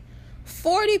 40?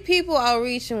 40 people I'll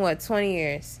reach in 20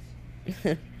 years.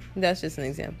 That's just an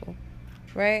example,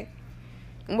 right?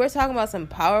 And we're talking about some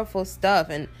powerful stuff,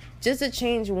 and just to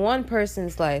change one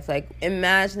person's life. Like,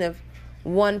 imagine if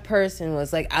one person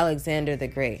was like Alexander the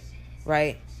Great,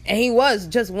 right? And he was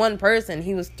just one person.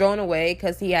 He was thrown away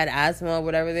because he had asthma or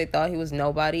whatever. They thought he was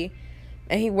nobody.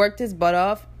 And he worked his butt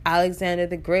off. Alexander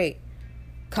the Great.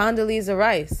 Condoleezza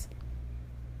Rice.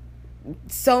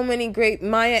 So many great.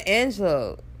 Maya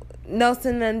Angelou.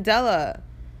 Nelson Mandela.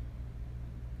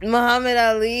 Muhammad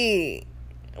Ali.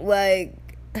 Like,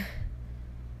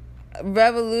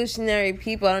 revolutionary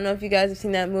people. I don't know if you guys have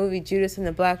seen that movie, Judas and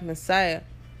the Black Messiah.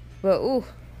 But, ooh,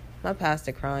 my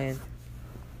pastor crying.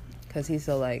 Because he's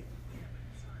so like,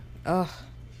 oh,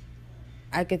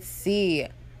 I could see,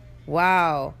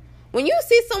 wow. When you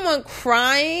see someone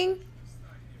crying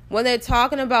when they're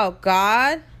talking about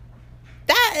God,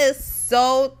 that is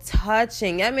so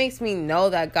touching. That makes me know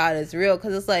that God is real.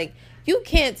 Because it's like, you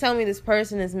can't tell me this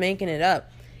person is making it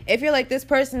up. If you're like, this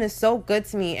person is so good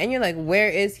to me, and you're like, where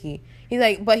is he? He's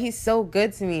like, but he's so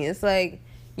good to me. It's like,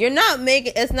 you're not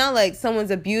making, it's not like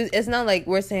someone's abused. It's not like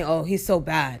we're saying, oh, he's so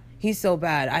bad. He's so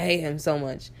bad. I hate him so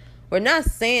much. We're not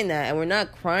saying that, and we're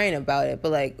not crying about it.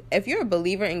 But like, if you're a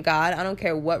believer in God, I don't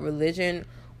care what religion,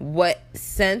 what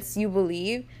sense you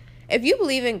believe. If you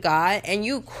believe in God and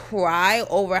you cry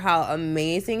over how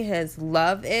amazing his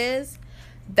love is,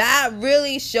 that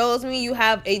really shows me you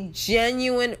have a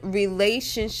genuine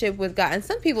relationship with God. And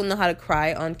some people know how to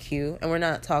cry on cue, and we're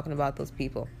not talking about those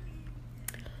people.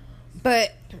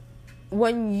 But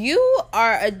when you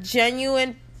have a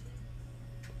genuine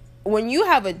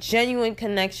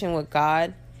connection with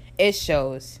God, it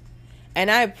shows.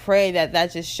 And I pray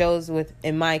that just shows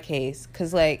in my case.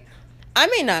 Because, like, I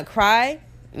may not cry,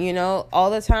 all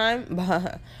the time.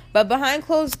 But behind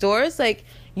closed doors, like,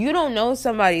 you don't know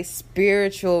somebody's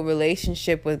spiritual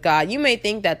relationship with God. You may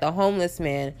think that the homeless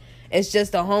man is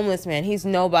just a homeless man. He's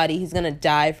nobody. He's going to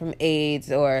die from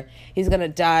AIDS, or he's going to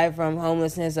die from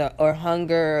homelessness or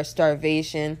hunger or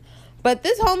starvation. But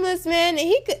this homeless man,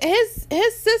 his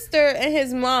sister and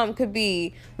his mom could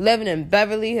be living in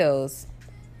Beverly Hills.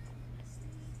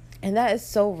 And that is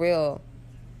so real.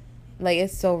 Like,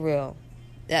 it's so real.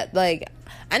 That, like,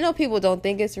 I know people don't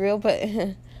think it's real, but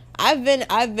I've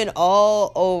been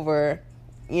all over,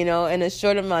 in a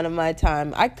short amount of my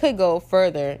time. I could go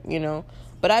further,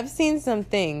 but I've seen some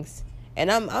things,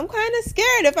 and I'm kind of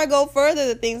scared if I go further,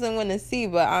 the things I'm going to see.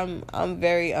 But I'm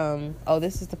very oh,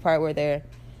 this is the part where they're,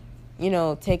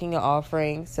 taking an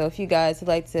offering. So if you guys would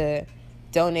like to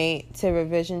donate to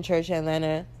Revision Church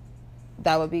Atlanta,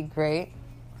 that would be great.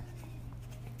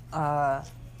 So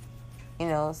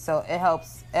it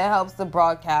helps the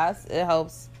broadcast. It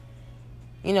helps,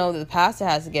 the pastor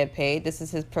has to get paid. This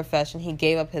is his profession. He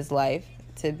gave up his life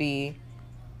to be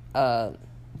a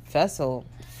vessel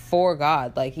for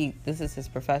God. Like, this is his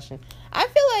profession. I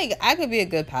feel like I could be a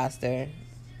good pastor.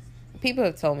 People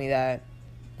have told me that.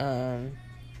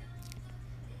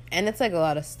 And it's like a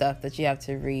lot of stuff that you have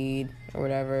to read or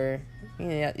whatever.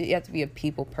 You have to be a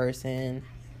people person.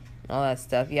 All that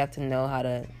stuff. You have to know how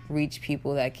to reach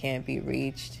people that can't be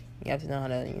reached. You have to know how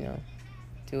to,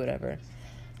 do whatever.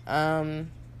 But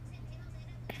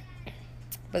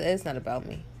it's not about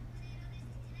me.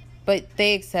 But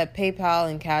they accept PayPal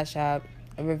and Cash App,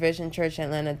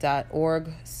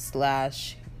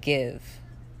 revisionchurchatlanta.org/give.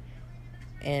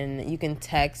 And you can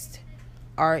text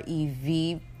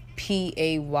REVPAYPAL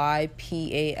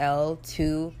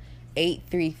to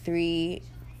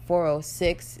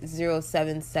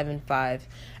 833-406-0775.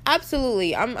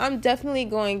 Absolutely. I'm definitely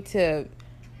going to,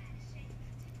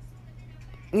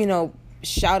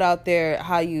 shout out there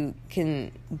how you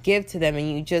can give to them,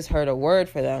 and you just heard a word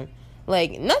for them.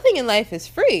 Like, nothing in life is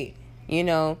free,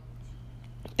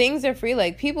 Things are free.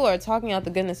 Like, people are talking out the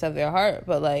goodness of their heart,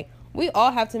 but, like, we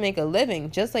all have to make a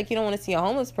living. Just like you don't want to see a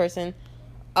homeless person.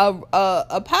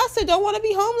 A pastor don't want to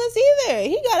be homeless either.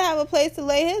 He got to have a place to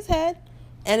lay his head.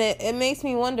 And it makes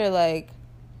me wonder, like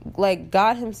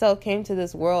God himself came to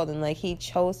this world and, like, he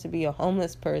chose to be a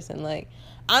homeless person. Like,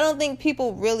 I don't think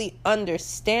people really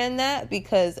understand that,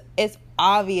 because it's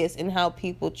obvious in how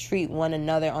people treat one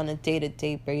another on a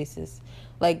day-to-day basis.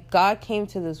 Like, God came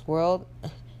to this world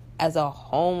as a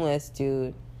homeless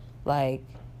dude. Like,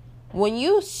 when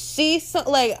you see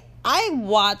I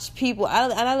watch people,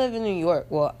 and I live in New York.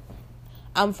 Well,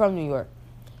 I'm from New York.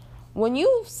 When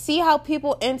you see how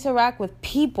people interact with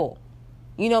people,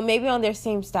 maybe on their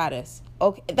same status,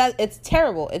 okay, it's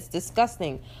terrible. It's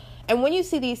disgusting. And when you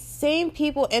see these same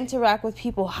people interact with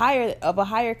people of a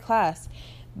higher class,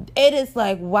 it is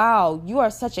like, wow, you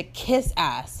are such a kiss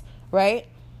ass, right?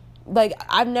 Like,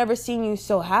 I've never seen you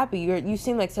so happy. You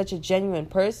seem like such a genuine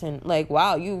person. Like,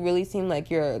 wow, you really seem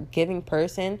like you're a giving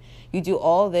person. You do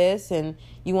all this and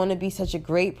you want to be such a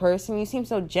great person. You seem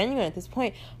so genuine at this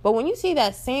point. But when you see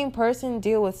that same person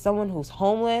deal with someone who's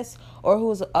homeless or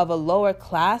who's of a lower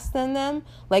class than them,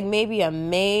 like maybe a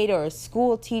maid or a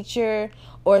school teacher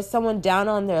or someone down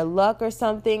on their luck or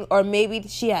something, or maybe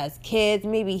she has kids,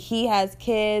 maybe he has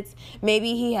kids,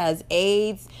 maybe he has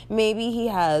AIDS, maybe he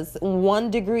has 1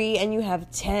 degree and you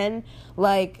have 10,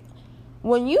 like,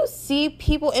 when you see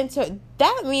people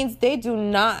that means they do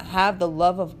not have the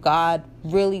love of God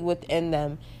really within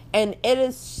them. And it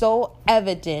is so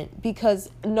evident because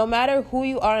no matter who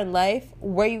you are in life,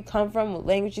 where you come from, what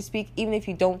language you speak, even if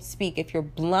you don't speak, if you're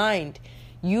blind,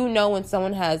 you know when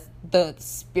someone has the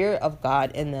Spirit of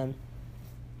God in them.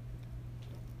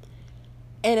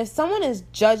 And if someone is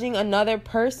judging another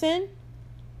person,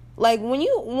 like when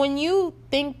you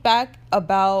think back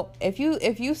about if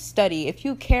you study, if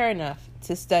you care enough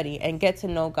to study and get to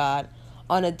know God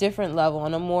on a different level,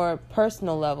 on a more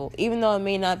personal level, even though it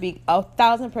may not be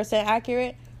 1,000%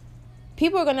 accurate,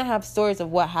 people are going to have stories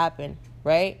of what happened,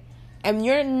 right? And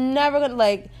you're never going to,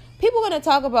 like, people are going to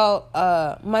talk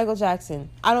about Michael Jackson.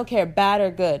 I don't care, bad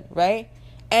or good, right?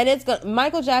 And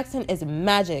Michael Jackson is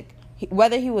magic.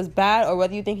 Whether he was bad or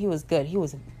whether you think he was good, he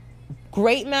was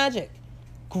great magic.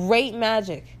 Great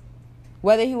magic.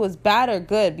 Whether he was bad or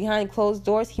good, behind closed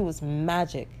doors, he was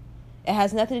magic. It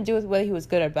has nothing to do with whether he was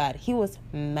good or bad. He was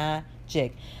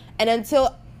magic. And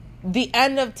until the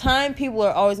end of time, people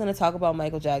are always going to talk about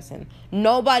Michael Jackson.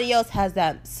 Nobody else has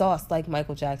that sauce like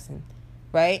Michael Jackson,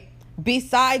 right?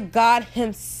 Beside God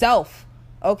himself,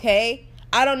 okay?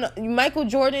 I don't know. Michael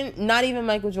Jordan, not even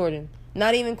Michael Jordan.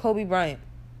 Not even Kobe Bryant.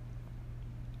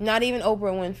 Not even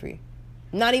Oprah Winfrey.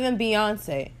 Not even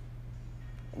Beyonce.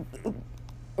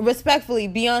 Respectfully,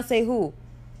 Beyonce who?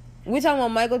 We talking about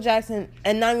Michael Jackson,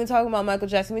 and not even talking about Michael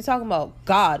Jackson. We talking about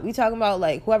God. We talking about,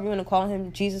 like, whoever you want to call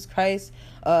him, Jesus Christ,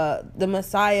 the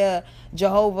Messiah,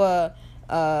 Jehovah,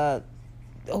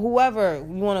 whoever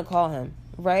you want to call him,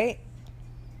 right?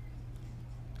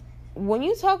 When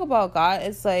you talk about God,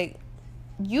 it's like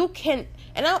you can,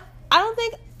 and I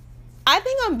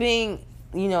think I'm being,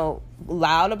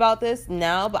 loud about this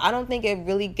now, but I don't think it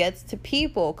really gets to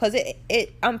people because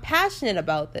I'm passionate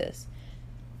about this.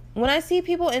 When I see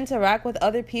people interact with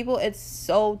other people, it's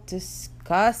so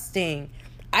disgusting.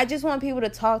 I just want people to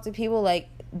talk to people like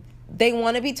they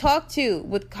want to be talked to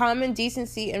with common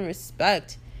decency and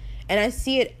respect. And I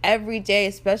see it every day,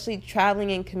 especially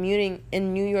traveling and commuting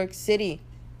in New York City.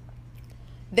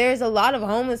 There's a lot of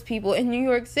homeless people in New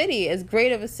York City. As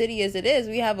great of a city as it is,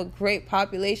 we have a great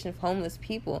population of homeless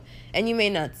people. And you may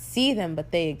not see them,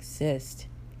 but they exist.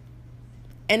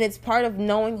 And it's part of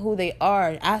knowing who they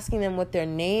are, asking them what their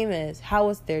name is, how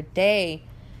was their day.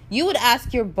 You would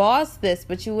ask your boss this,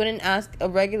 but you wouldn't ask a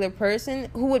regular person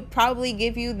who would probably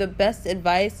give you the best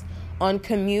advice on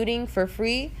commuting for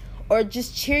free or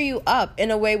just cheer you up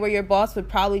in a way where your boss would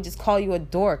probably just call you a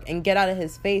dork and get out of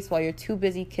his face while you're too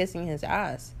busy kissing his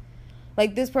ass.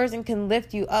 Like, this person can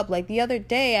lift you up. Like, the other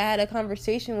day, I had a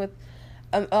conversation with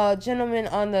a gentleman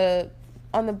on the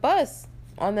bus,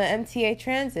 on the MTA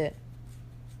Transit.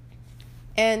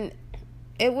 And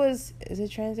is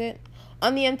it transit?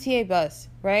 On the MTA bus,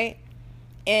 right?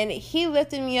 And he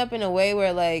lifted me up in a way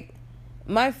where, like,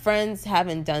 my friends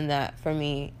haven't done that for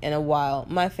me in a while.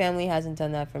 My family hasn't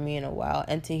done that for me in a while.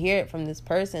 And to hear it from this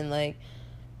person, like,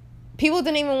 people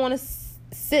didn't even want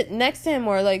to sit next to him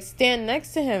or, like, stand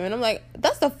next to him. And I'm like,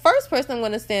 that's the first person I'm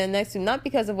going to stand next to, not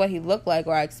because of what he looked like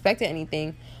or I expected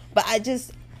anything, but I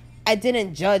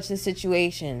didn't judge the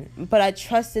situation, but I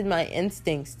trusted my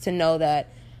instincts to know that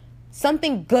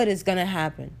something good is going to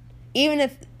happen. Even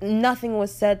if nothing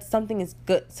was said, something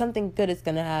good is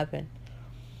going to happen.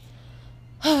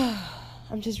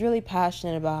 I'm just really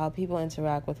passionate about how people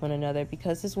interact with one another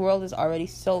because this world is already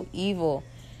so evil.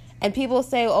 And people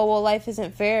say, oh, well, life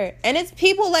isn't fair. And it's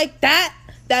people like that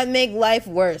make life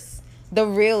worse. The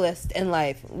realist in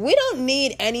life. We don't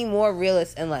need any more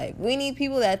realists in life. We need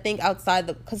people that think outside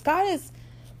because God is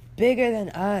bigger than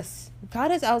us.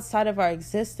 God is outside of our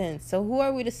existence. So who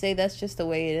are we to say that's just the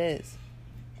way it is?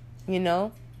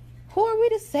 Who are we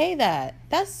to say that?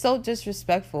 That's so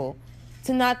disrespectful.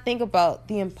 To not think about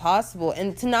the impossible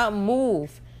and to not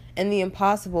move in the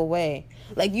impossible way.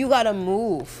 Like, you gotta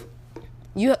move.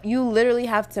 You literally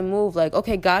have to move. Like,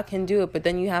 okay, God can do it, but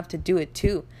then you have to do it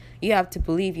too. You have to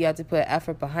believe. You have to put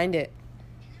effort behind it.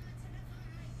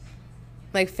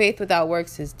 Like, faith without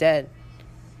works is dead.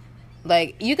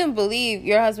 Like, you can believe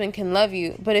your husband can love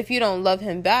you, but if you don't love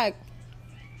him back,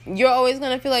 you're always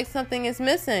going to feel like something is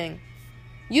missing.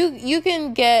 You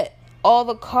can get all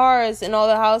the cars and all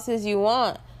the houses you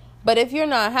want, but if you're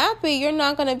not happy, you're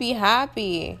not going to be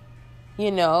happy,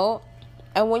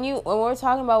 And when we're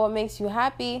talking about what makes you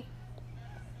happy,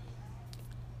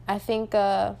 I think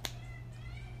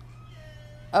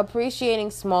appreciating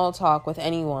small talk with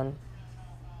anyone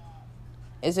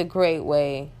is a great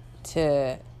way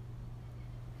to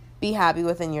be happy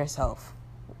within yourself.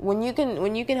 When you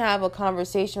can have a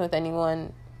conversation with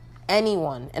anyone,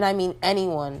 and I mean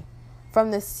anyone,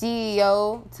 from the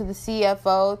CEO to the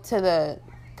CFO to the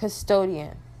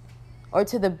custodian or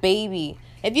to the baby.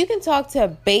 If you can talk to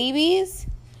babies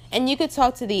and you could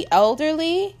talk to the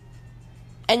elderly,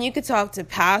 and you could talk to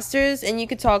pastors, and you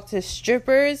could talk to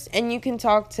strippers, and you can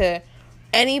talk to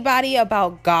anybody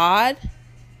about God,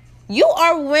 you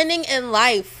are winning in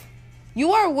life.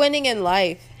 You are winning in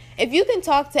life. If you could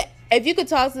talk to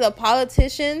the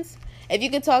politicians, if you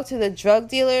could talk to the drug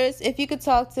dealers, if you could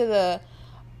talk to the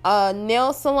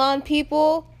nail salon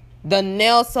people,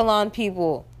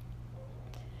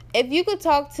 if you could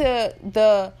talk to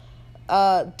the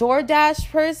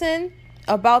DoorDash person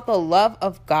about the love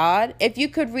of God, if you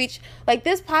could reach, like,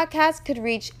 this podcast could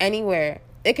reach anywhere.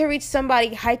 It could reach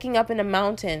somebody hiking up in a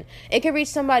mountain. It could reach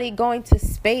somebody going to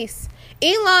space.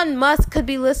 Elon Musk could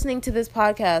be listening to this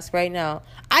podcast right now.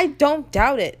 I don't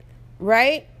doubt it,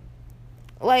 right?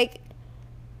 Like,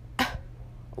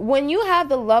 when you have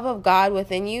the love of God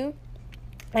within you,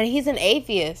 and he's an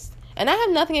atheist, and I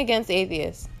have nothing against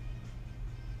atheists.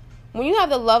 When you have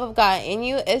the love of God in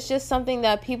you, it's just something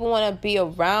that people want to be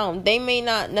around. They may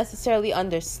not necessarily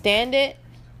understand it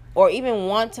or even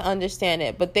want to understand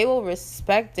it, but they will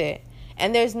respect it.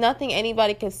 And there's nothing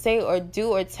anybody could say or do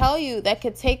or tell you that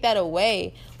could take that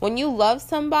away. When you love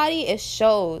somebody, it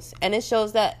shows. And it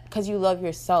shows that because you love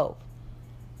yourself.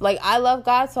 Like, I love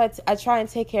God, so I try and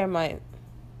take care of my...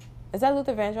 Is that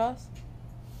Luther Vandross?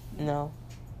 No.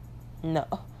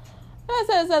 I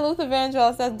said, is that Luther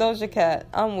Vandross? That's Doja Cat.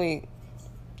 I'm weak.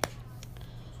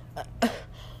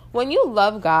 When you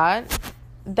love God,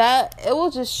 that it will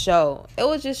just show.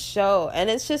 And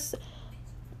it's just...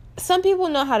 Some people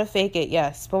know how to fake it,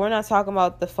 yes. But we're not talking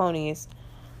about the phonies.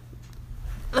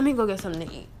 Let me go get something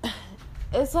to eat.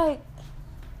 It's like...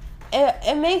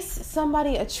 It makes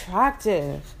somebody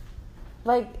attractive.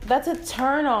 Like, that's a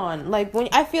turn on. Like,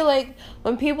 I feel like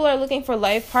when people are looking for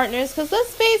life partners, because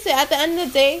let's face it, at the end of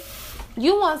the day,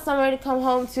 you want somebody to come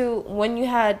home to when you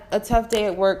had a tough day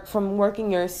at work from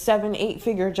working your 7-8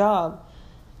 figure job.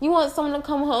 You want someone to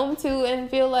come home to and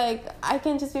feel like I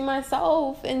can just be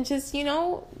myself and just,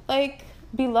 like,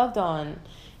 be loved on.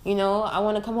 I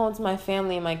want to come home to my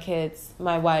family and my kids,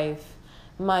 my wife,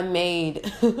 my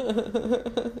maid,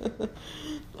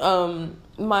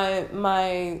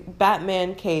 my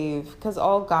Batman cave, because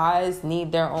all guys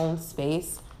need their own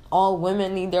space. All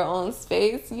women need their own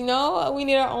space, we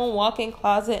need our own walk-in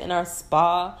closet and our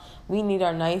spa. We need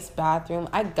our nice bathroom.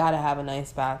 I gotta have a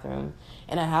nice bathroom.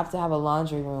 And I have to have a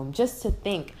laundry room. Just to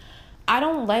think. I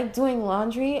don't like doing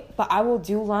laundry, but I will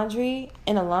do laundry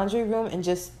in a laundry room and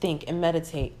just think and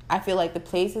meditate. I feel like the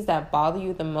places that bother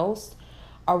you the most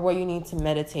are where you need to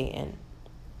meditate in.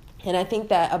 And I think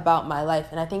that about my life.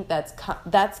 And I think that's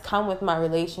come with my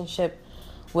relationship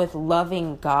with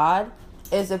loving God.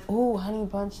 Is honey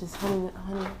bunches, honey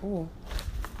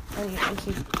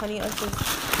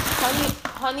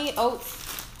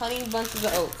bunches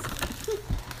of oats.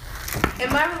 In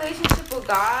my relationship with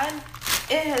God,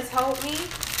 it has helped me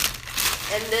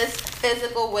in this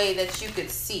physical way that you could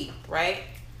see, right?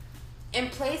 In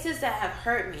places that have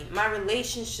hurt me, my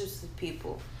relationships with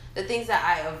people, the things that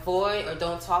I avoid or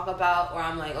don't talk about, or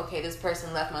I'm like, okay, this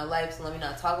person left my life, so let me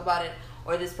not talk about it,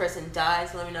 or this person died,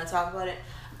 so let me not talk about it.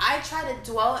 I try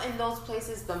to dwell in those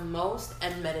places the most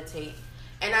and meditate.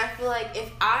 And I feel like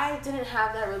if I didn't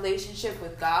have that relationship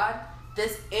with God,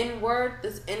 this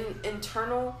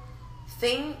internal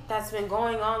thing that's been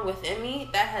going on within me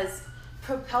that has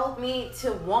propelled me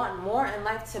to want more in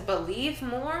life, to believe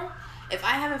more, if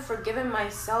I haven't forgiven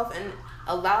myself and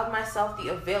allowed myself the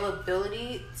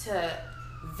availability to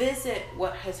visit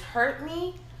what has hurt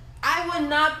me, I would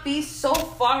not be so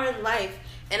far in life.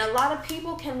 And a lot of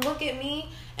people can look at me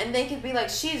and they could be like,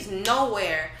 she's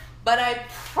nowhere. But I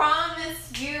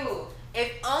promise you,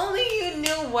 if only you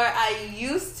knew where I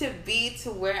used to be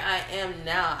to where I am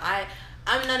now.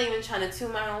 I'm not even trying to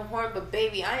toot my own horn, but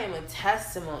baby, I am a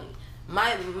testimony.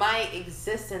 My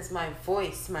existence, my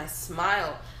voice, my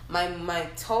smile, my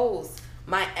toes,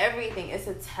 my everything, it's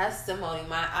a testimony.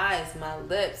 My eyes, my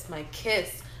lips, my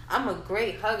kiss. I'm a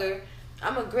great hugger.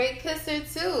 I'm a great kisser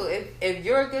too. If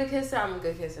you're a good kisser, I'm a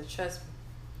good kisser. Trust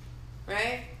me.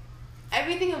 Right?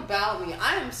 Everything about me.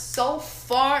 I am so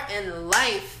far in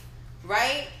life.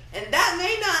 Right? And that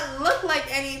may not look like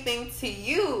anything to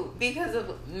you because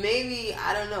of maybe,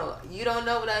 I don't know. You don't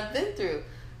know what I've been through.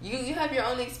 You have your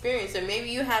own experience, or maybe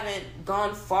you haven't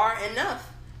gone far enough.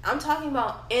 I'm talking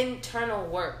about internal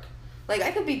work. Like,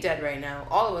 I could be dead right now.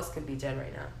 All of us could be dead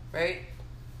right now. Right?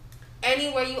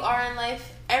 Anywhere you are in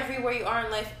life, everywhere you are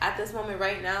in life at this moment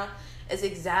right now is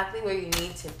exactly where you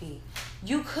need to be.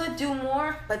 You could do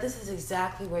more, but this is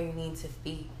exactly where you need to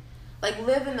be. Like,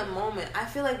 live in the moment. I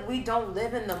feel like we don't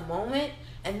live in the moment,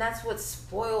 and that's what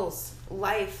spoils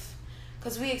life.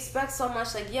 Because we expect so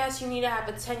much. Like, yes, you need to have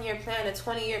a 10-year plan, a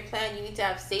 20-year plan. You need to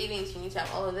have savings. You need to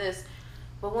have all of this.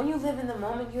 But when you live in the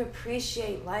moment, you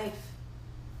appreciate life.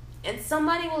 And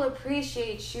somebody will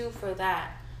appreciate you for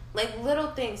that. Like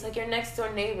little things, like your next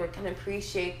door neighbor can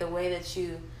appreciate the way that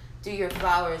you do your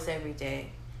flowers every day.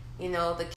 You know, the